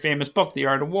very famous book, The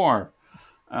Art of War.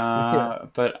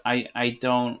 But I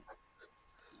don't.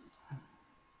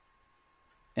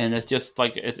 And it's just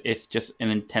like it's just an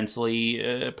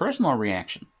intensely personal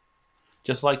reaction.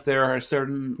 Just like there are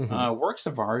certain works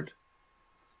of art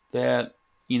that,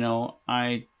 you know,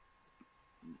 I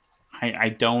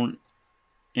don't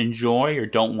enjoy or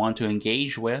don't want to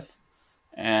engage with,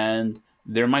 and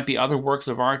there might be other works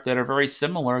of art that are very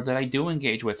similar that I do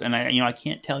engage with, and I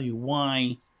can't tell you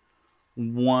why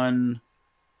one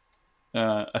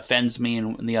offends me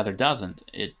and the other doesn't.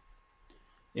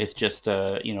 It's just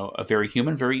a very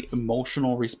human, very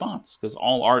emotional response, because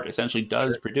all art essentially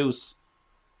does produce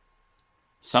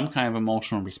some kind of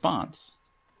emotional response.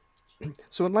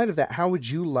 So in light of that, how would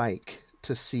you like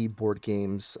to see board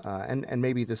games, and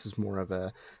maybe this is more of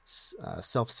a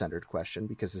self-centered question,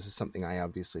 because this is something I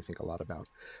obviously think a lot about,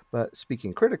 but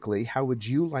speaking critically, how would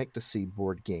you like to see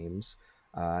board games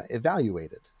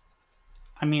evaluated?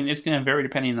 I mean, it's going to vary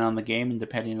depending on the game and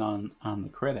depending on the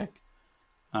critic.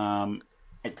 I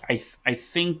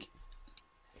think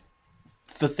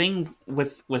the thing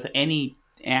with any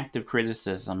active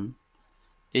criticism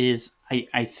is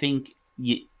I think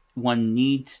one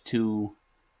needs to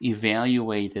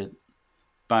evaluate it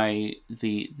by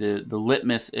the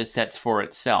litmus it sets for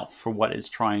itself for what it's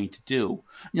trying to do.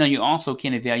 You know, you also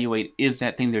can evaluate, is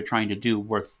that thing they're trying to do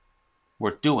worth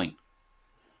doing?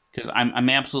 Because I'm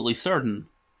absolutely certain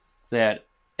that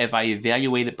if I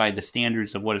evaluate it by the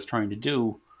standards of what it's trying to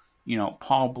do, you know,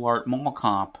 Paul Blart Mall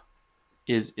Cop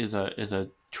is a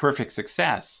terrific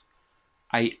success.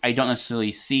 I don't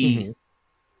necessarily see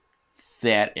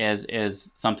that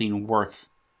as something worth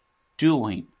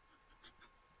doing.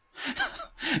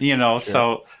 You know,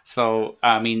 sure. so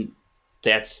I mean,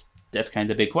 that's kind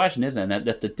of the big question, isn't it?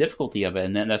 That's the difficulty of it,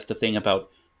 and then that's the thing about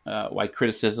why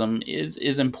criticism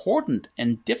is important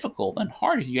and difficult and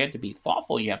hard. You have to be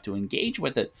thoughtful. You have to engage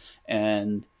with it,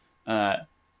 and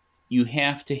you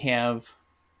have to have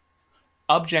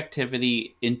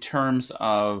objectivity in terms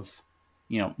of,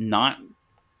 you know, not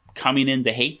coming in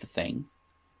to hate the thing,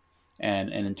 and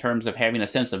in terms of having a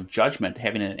sense of judgment,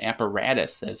 having an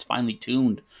apparatus that's finely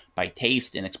tuned by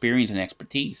taste and experience and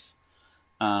expertise.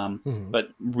 But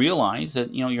realize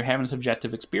that, you know, you're having a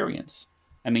subjective experience.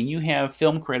 I mean, you have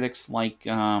film critics like,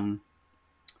 I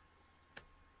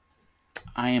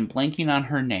am blanking on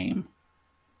her name.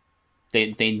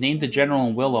 They named the general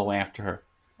in Willow after her.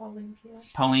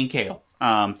 Pauline Kael.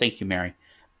 Thank you, Mary.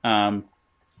 And,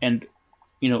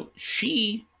 you know,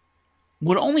 she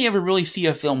would only ever really see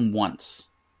a film once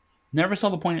Never saw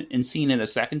the point in seeing it a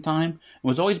second time. It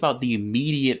was always about the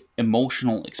immediate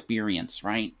emotional experience,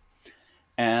 right?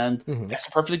 And Hmm. that's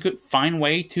a perfectly good, fine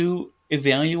way to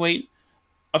evaluate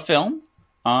a film.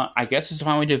 I guess it's a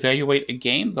fine way to evaluate a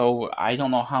game, though I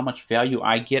don't know how much value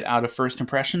I get out of first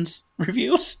impressions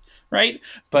reviews, right?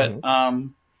 But Hmm.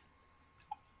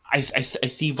 I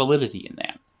see validity in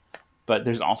that. But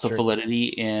there's also Sure. validity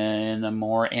in a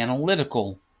more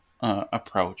analytical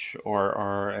approach,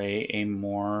 or a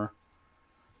more,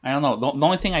 I don't know. The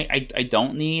only thing I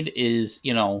don't need is,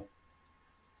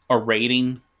 a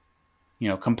rating,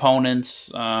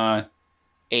 components,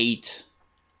 8,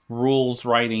 rules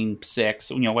writing 6,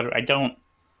 whatever. I don't,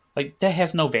 like, that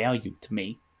has no value to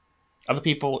me. Other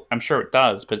people, I'm sure it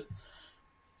does, but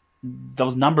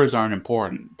those numbers aren't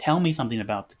important. Tell me something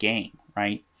about the game,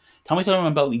 right? Tell me something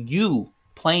about you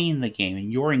playing the game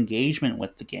and your engagement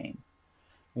with the game.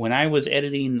 When I was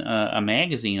editing a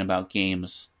magazine about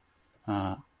games,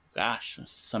 uh, gosh,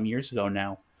 some years ago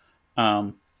now,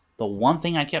 um, the one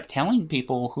thing I kept telling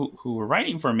people who were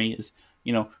writing for me is,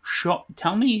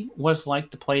 tell me what it's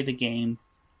like to play the game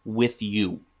with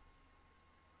you.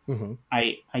 Hmm.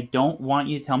 I don't want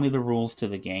you to tell me the rules to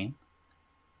the game.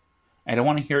 I don't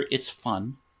want to hear it's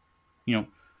fun. You know,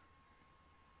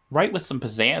 write with some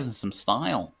pizzazz and some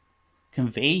style.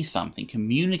 Convey something,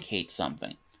 communicate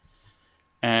something.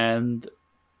 And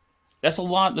that's a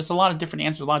lot. There's a lot of different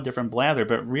answers, a lot of different blather,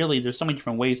 but really, there's so many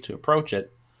different ways to approach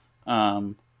it.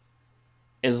 Um,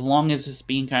 as long as it's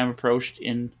being kind of approached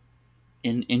in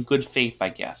good faith, I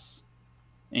guess.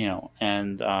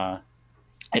 And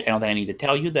I don't think I need to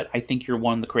tell you that I think you're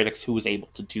one of the critics who was able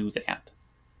to do that,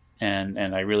 and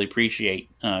I really appreciate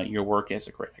your work as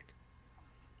a critic.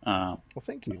 Uh, Well,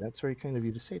 thank you. That's very kind of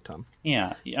you to say, Tom.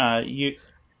 yeah, you.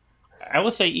 I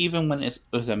would say even when it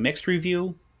was a mixed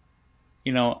review,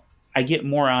 you know, I get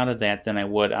more out of that than I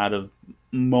would out of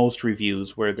most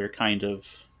reviews where they're kind of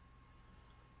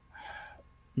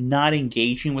not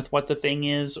engaging with what the thing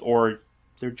is, or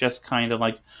they're just kind of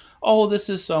like, "Oh, this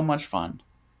is so much fun."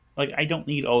 Like, I don't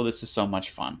need, "Oh, this is so much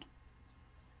fun."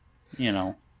 You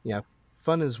know, Yeah,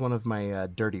 fun is one of my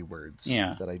dirty words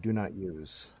yeah. that I do not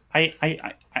use.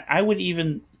 I would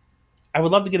even, I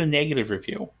would love to get a negative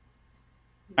review.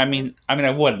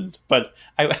 I wouldn't, but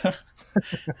I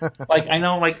like, I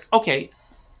know, like, okay,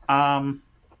 um,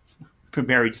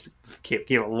 Mary just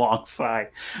gave a long sigh.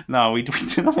 No, we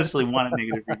don't necessarily want a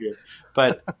negative review,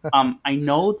 but I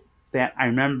know that I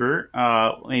remember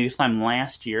maybe this time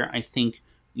last year. I think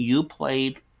you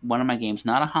played one of my games,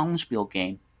 not a Hollenspiel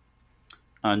game,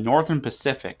 Northern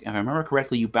Pacific. If I remember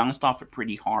correctly, you bounced off it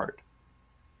pretty hard.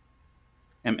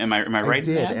 Am I I right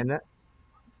in did, that? and that,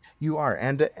 you are,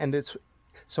 and it's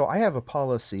so I have a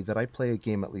policy that I play a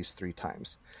game at least 3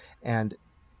 times, and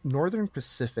Northern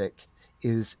Pacific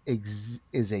is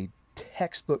a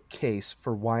textbook case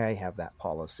for why I have that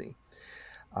policy.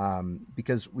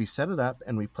 Because we set it up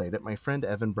and we played it. My friend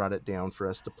Evan brought it down for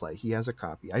us to play. He has a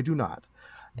copy. I do not,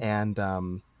 and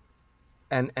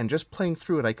and just playing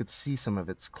through it, I could see some of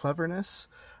its cleverness.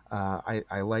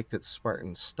 I liked its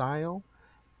Spartan style,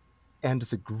 and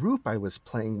the group I was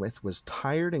playing with was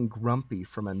tired and grumpy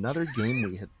from another game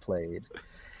we had played.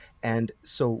 And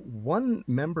so one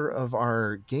member of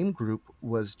our game group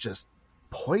was just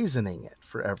poisoning it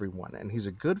for everyone. And he's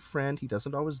a good friend. He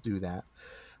doesn't always do that.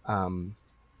 Um,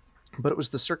 but it was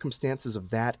the circumstances of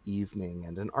that evening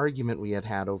and an argument we had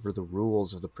had over the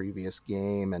rules of the previous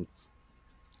game, and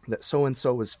that so and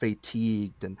so was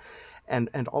fatigued,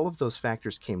 and all of those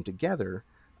factors came together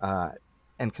uh,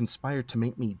 and conspired to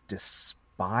make me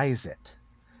despise it.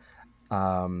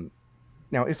 Um,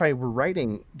 Now, if I were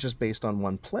writing just based on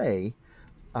one play,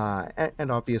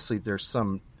 and obviously there's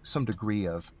some degree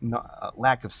of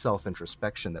lack of self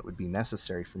introspection that would be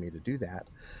necessary for me to do that,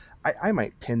 I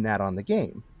might pin that on the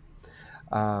game.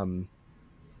 Um,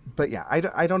 but yeah,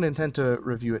 I don't intend to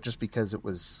review it just because it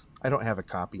was I don't have a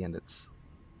copy and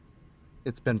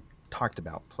it's been talked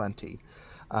about plenty.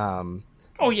 Um,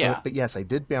 Oh yeah. but yes, I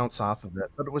did bounce off of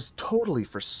it, but it was totally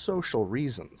for social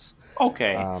reasons.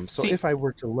 Okay. So See, if I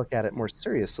were to look at it more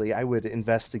seriously, I would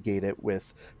investigate it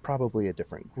with probably a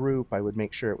different group. I would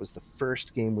make sure it was the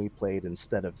first game we played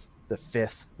instead of the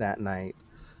fifth that night.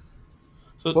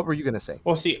 so What were you going to say?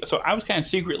 so I was kind of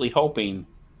secretly hoping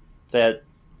that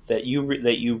that you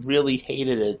really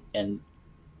hated it, and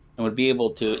would be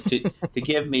able to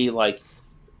give me, like,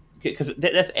 because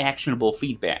that's actionable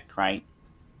feedback, right?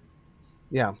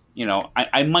 Yeah,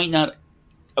 I might not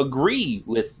agree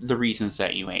with the reasons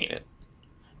that you hate it,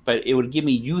 but it would give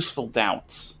me useful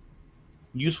doubts,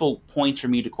 useful points for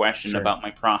me to question sure. about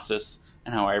my process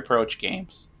and how I approach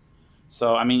games.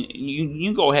 So I mean,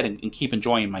 you go ahead and keep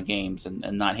enjoying my games and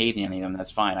not hating any of them. That's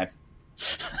fine.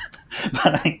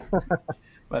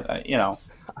 But you know,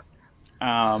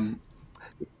 um,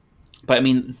 but I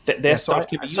mean Yeah, that so stuff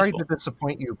can I'm be sorry to useful.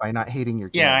 disappoint you by not hating your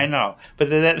Yeah, I game. know, but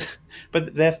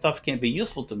that stuff can be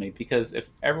useful to me because if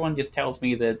everyone just tells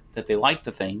me that they like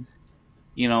the thing,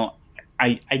 you know,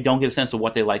 I don't get a sense of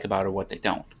what they like about it or what they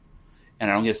don't, and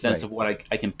I don't get a sense Right. of what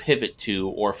I can pivot to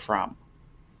or from.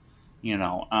 You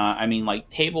know, I mean, like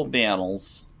table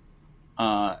battles.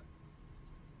 Uh,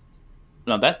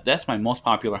 no, that's my most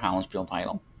popular Hallenspiel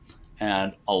title,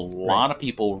 and a Right. lot of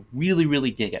people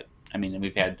really dig it. I mean,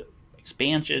 we've had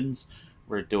expansions.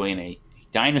 We're doing a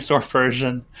dinosaur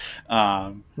version,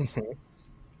 um,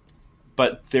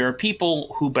 but there are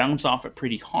people who bounce off it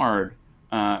pretty hard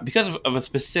because of a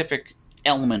specific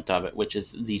element of it, which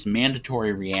is these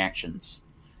mandatory reactions.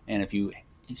 And if you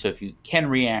can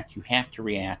react, you have to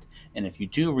react, and if you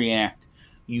do react,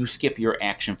 you skip your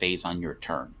action phase on your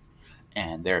turn.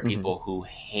 And there are Hmm. people who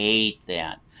hate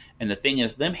that. And the thing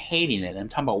is, them hating it, I'm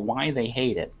talking about why they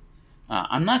hate it.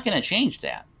 I'm not going to change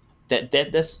that.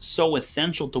 That's so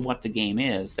essential to what the game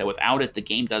is that without it, the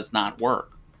game does not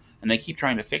work. And they keep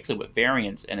trying to fix it with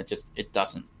variants, and it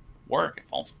doesn't work. It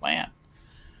falls flat.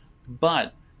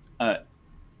 But uh,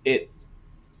 it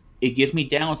it gives me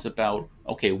doubts about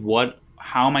okay, what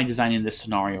how am I designing this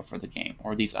scenario for the game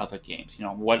or these other games? You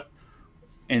know what,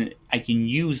 and I can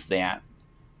use that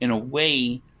in a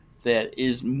way that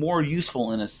is more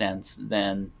useful in a sense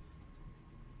than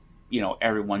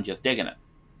everyone just digging it,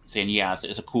 saying yeah,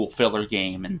 it's a cool filler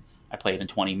game, and I play it in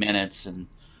 20 minutes, and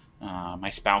my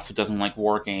spouse who doesn't like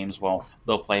war games, well,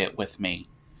 they'll play it with me,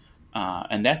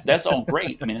 and that's all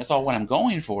great. I mean, that's all what I'm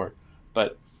going for,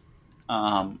 but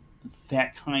um,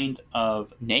 that kind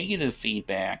of negative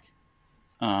feedback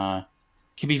uh,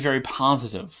 can be very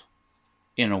positive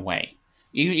in a way,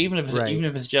 Right. even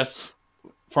if it's just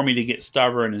for me to get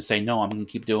stubborn and say no, I'm going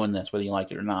to keep doing this whether you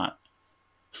like it or not.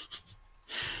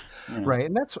 You know. Right.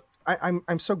 And that's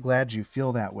I'm so glad you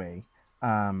feel that way.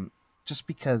 Just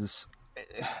because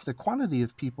the quantity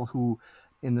of people who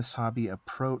in this hobby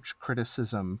approach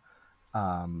criticism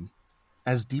um,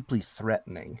 as deeply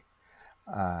threatening,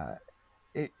 uh,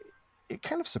 it it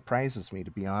kind of surprises me,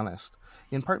 to be honest.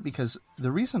 In part because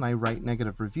the reason I write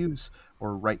negative reviews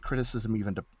or write criticism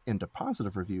even into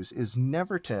positive reviews is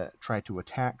never to try to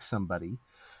attack somebody,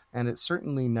 and it's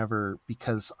certainly never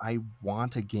because I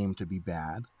want a game to be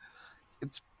bad.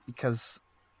 It's because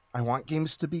I want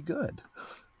games to be good.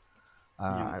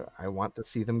 Yeah. I want to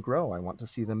see them grow. I want to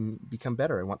see them become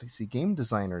better. I want to see game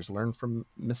designers learn from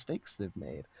mistakes they've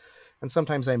made. And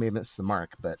sometimes I may miss the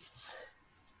mark, but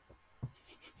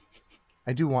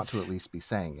I do want to at least be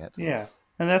saying it. Yeah,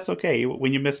 and that's okay.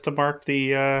 When you miss the mark,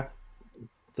 the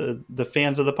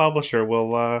fans of the publisher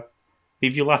will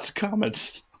leave you lots of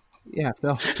comments. Yeah,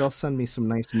 they'll send me some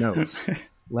nice notes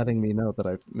letting me know that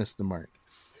I've missed the mark.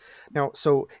 Now,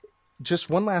 so just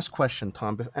one last question,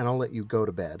 Tom, and I'll let you go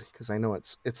to bed because I know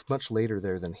it's much later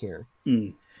there than here.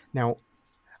 Mm. Now,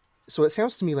 so it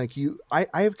sounds to me like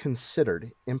I have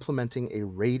considered implementing a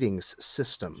ratings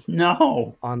system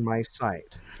No. on my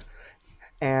site.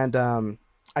 And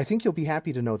I think you'll be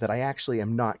happy to know that I actually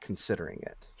am not considering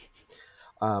it.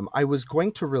 I was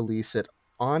going to release it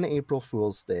on April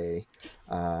Fool's Day,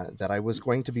 that I was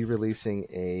going to be releasing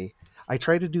a. I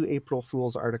try to do April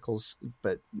Fool's articles,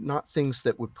 but not things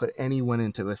that would put anyone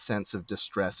into a sense of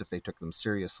distress if they took them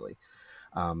seriously.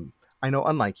 I know,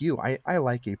 unlike you, I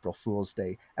like April Fool's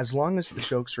Day as long as the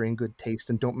jokes are in good taste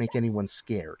and don't make anyone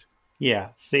scared. Yeah.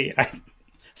 See,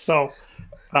 so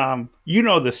you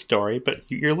know this story, but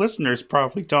your listeners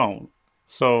probably don't.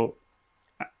 So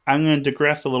I'm going to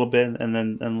digress a little bit and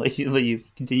then let you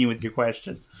continue with your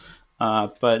question.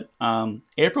 But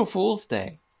April Fool's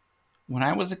Day, when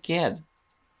I was a kid,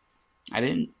 I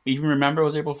didn't even remember it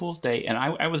was April Fool's Day, and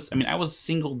I was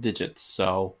single digits,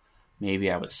 so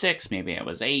maybe I was 6, maybe I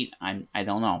was 8. I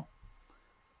don't know.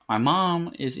 My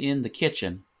mom is in the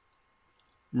kitchen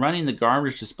running the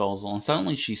garbage disposal, and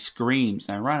suddenly she screams,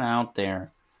 and I run out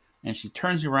there, and she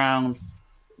turns around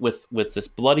with this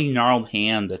bloody gnarled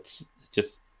hand that's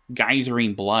just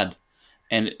geysering blood,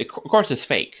 and of course it's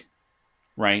fake,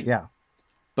 right? Yeah,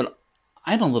 But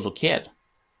I'm a little kid,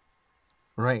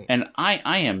 right. and I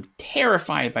am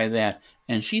terrified by that,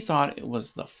 and she thought it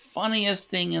was the funniest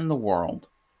thing in the world.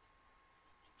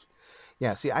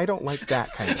 Yeah, see, I don't like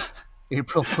that kind of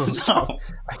April Fool's joke. No.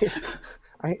 I,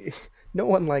 I, no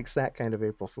one likes that kind of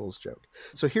April Fool's joke.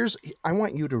 So I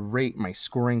want you to rate my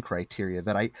scoring criteria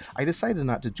that I decided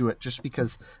not to do it just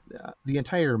because the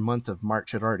entire month of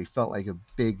March had already felt like a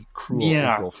big, cruel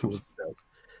Yeah. April Fool's joke.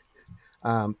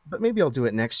 But maybe I'll do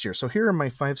it next year. So here are my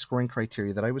 5 scoring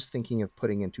criteria that I was thinking of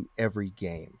putting into every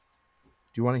game.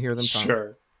 Do you want to hear them, Tom?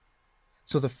 Sure.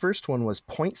 So the first one was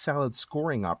point salad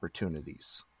scoring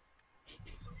opportunities.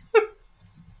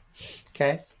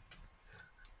 Okay.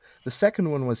 The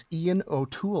second one was Ian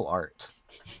O'Toole art.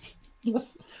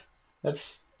 That's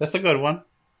a good one.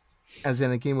 As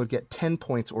in, a game would get 10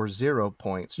 points or 0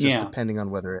 points, just Yeah. depending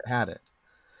on whether it had it.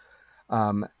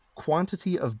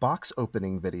 Quantity of box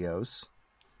opening videos.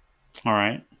 All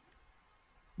right.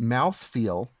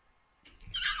 Mouthfeel.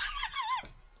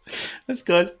 That's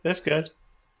good. That's good.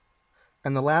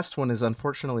 And the last one is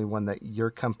unfortunately one that your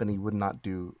company would not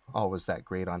do always that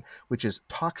great on, which is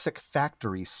toxic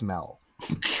factory smell.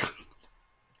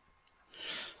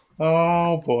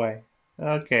 Oh boy.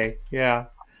 Okay. Yeah.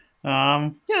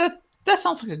 Yeah. That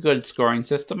sounds like a good scoring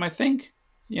system. I think.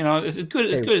 It's as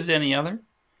good as any other.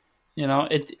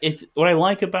 It's what I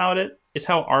like about it is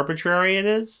how arbitrary it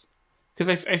is. Because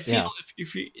I feel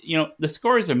if the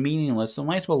scores are meaningless, so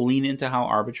might as well lean into how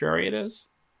arbitrary it is.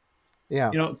 Yeah.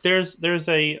 There's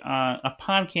a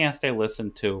podcast I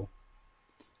listened to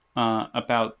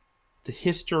about the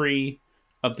history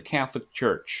of the Catholic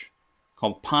Church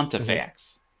called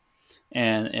Pontifex,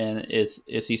 and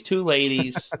it's these two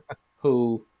ladies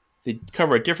who they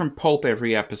cover a different pope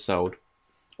every episode,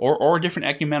 or a different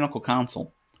ecumenical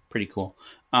council. Pretty cool.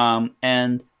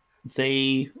 And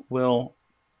they will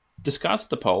discuss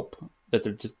the pope that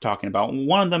they're just talking about.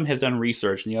 One of them has done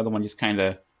research, and the other one just kind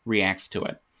of reacts to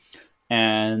it.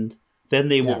 And then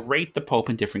they will rate the pope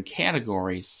in different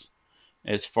categories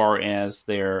as far as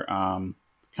their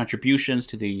contributions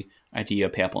to the idea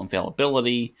of papal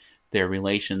infallibility, their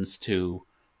relations to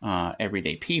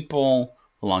everyday people,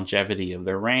 the longevity of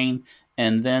their reign,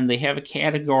 and then they have a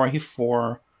category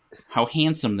for how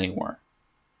handsome they were.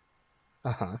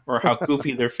 Or how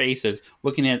goofy their face is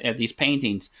looking at these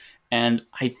paintings. And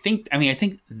I think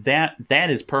that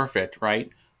is perfect,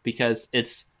 right? Because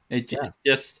it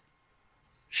just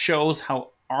shows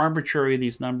how arbitrary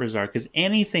these numbers are. Because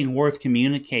anything worth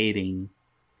communicating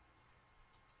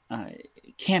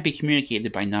can't be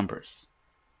communicated by numbers.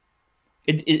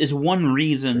 It is one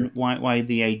reason why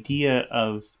the idea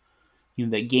of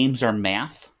that games are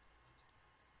math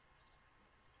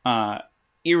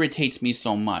irritates me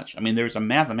so much. I mean, there's a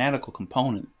mathematical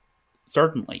component,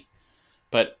 certainly,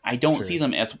 but I don't see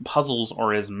them as puzzles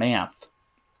or as math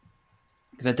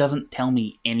because it doesn't tell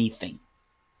me anything.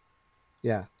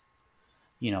 Yeah.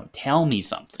 Tell me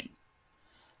something.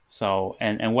 So,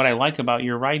 and what I like about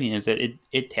your writing is that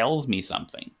it tells me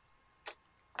something.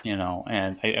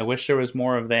 And I wish there was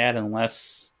more of that and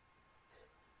less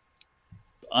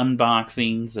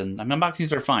unboxings. And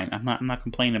unboxings are fine. I'm not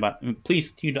complaining about. Please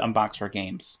continue to unbox our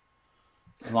games,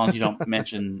 as long as you don't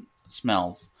mention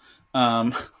smells.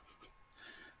 But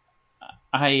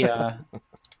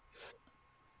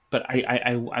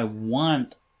I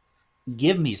want,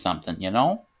 give me something,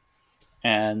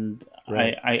 and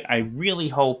I really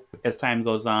hope as time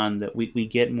goes on that we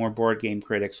get more board game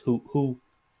critics who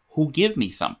give me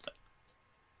something,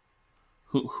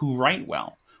 who write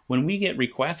well. When we get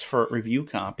requests for review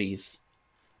copies,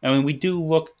 I mean, we do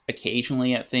look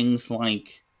occasionally at things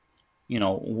like,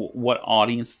 what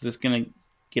audience is this going to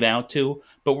get out to,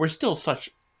 but we're still such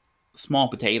small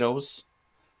potatoes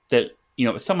that,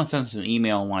 if someone sends us an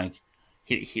email like,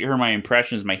 here are my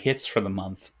impressions, my hits for the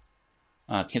month,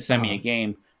 can send me a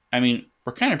game. I mean,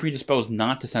 we're kind of predisposed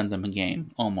not to send them a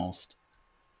game, almost,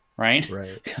 right?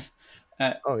 Right.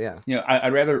 Oh yeah.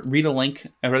 I'd rather read a link.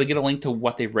 I'd rather get a link to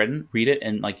what they've written, read it,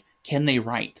 and can they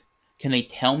write? Can they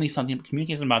tell me something,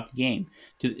 communicate something about the game?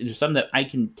 There's something that I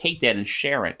can take that and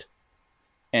share it,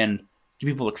 and get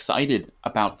people excited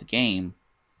about the game.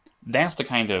 That's the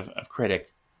kind of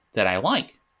critic that I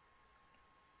like.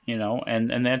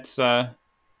 And that's the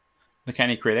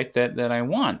kind of critic that I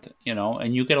want.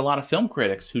 And you get a lot of film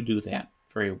critics who do that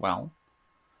very well,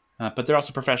 but they're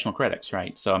also professional critics,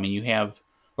 right? So I mean, you have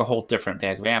a whole different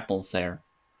bag of apples there.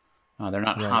 They're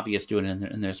not hobbyists doing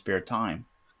it in their spare time,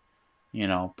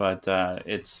 but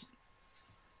it's,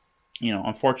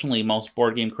 unfortunately most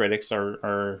board game critics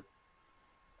are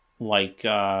like,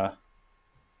 the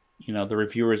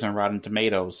reviewers on Rotten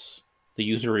Tomatoes, the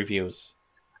user reviews.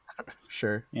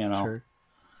 Sure. Sure.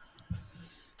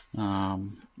 Well,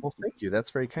 thank you.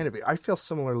 That's very kind of you. I feel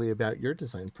similarly about your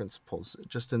design principles,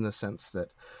 just in the sense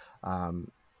that,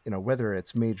 whether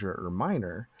it's major or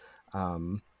minor,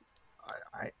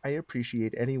 I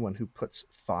appreciate anyone who puts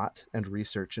thought and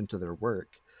research into their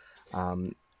work.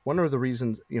 One of the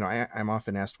reasons, I'm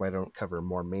often asked why I don't cover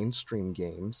more mainstream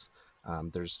games.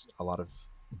 There's a lot of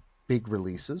big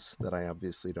releases that I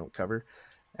obviously don't cover.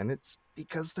 And it's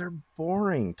because they're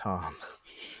boring, Tom.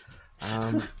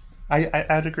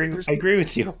 I'd agree. I agree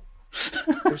with you.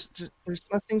 There's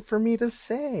nothing for me to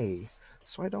say,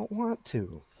 so I don't want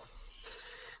to.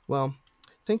 Well,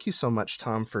 thank you so much,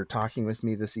 Tom, for talking with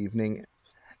me this evening.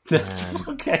 That's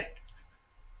okay.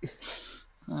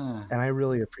 And I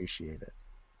really appreciate it.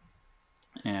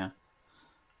 Yeah.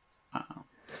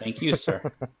 Thank you,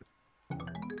 sir.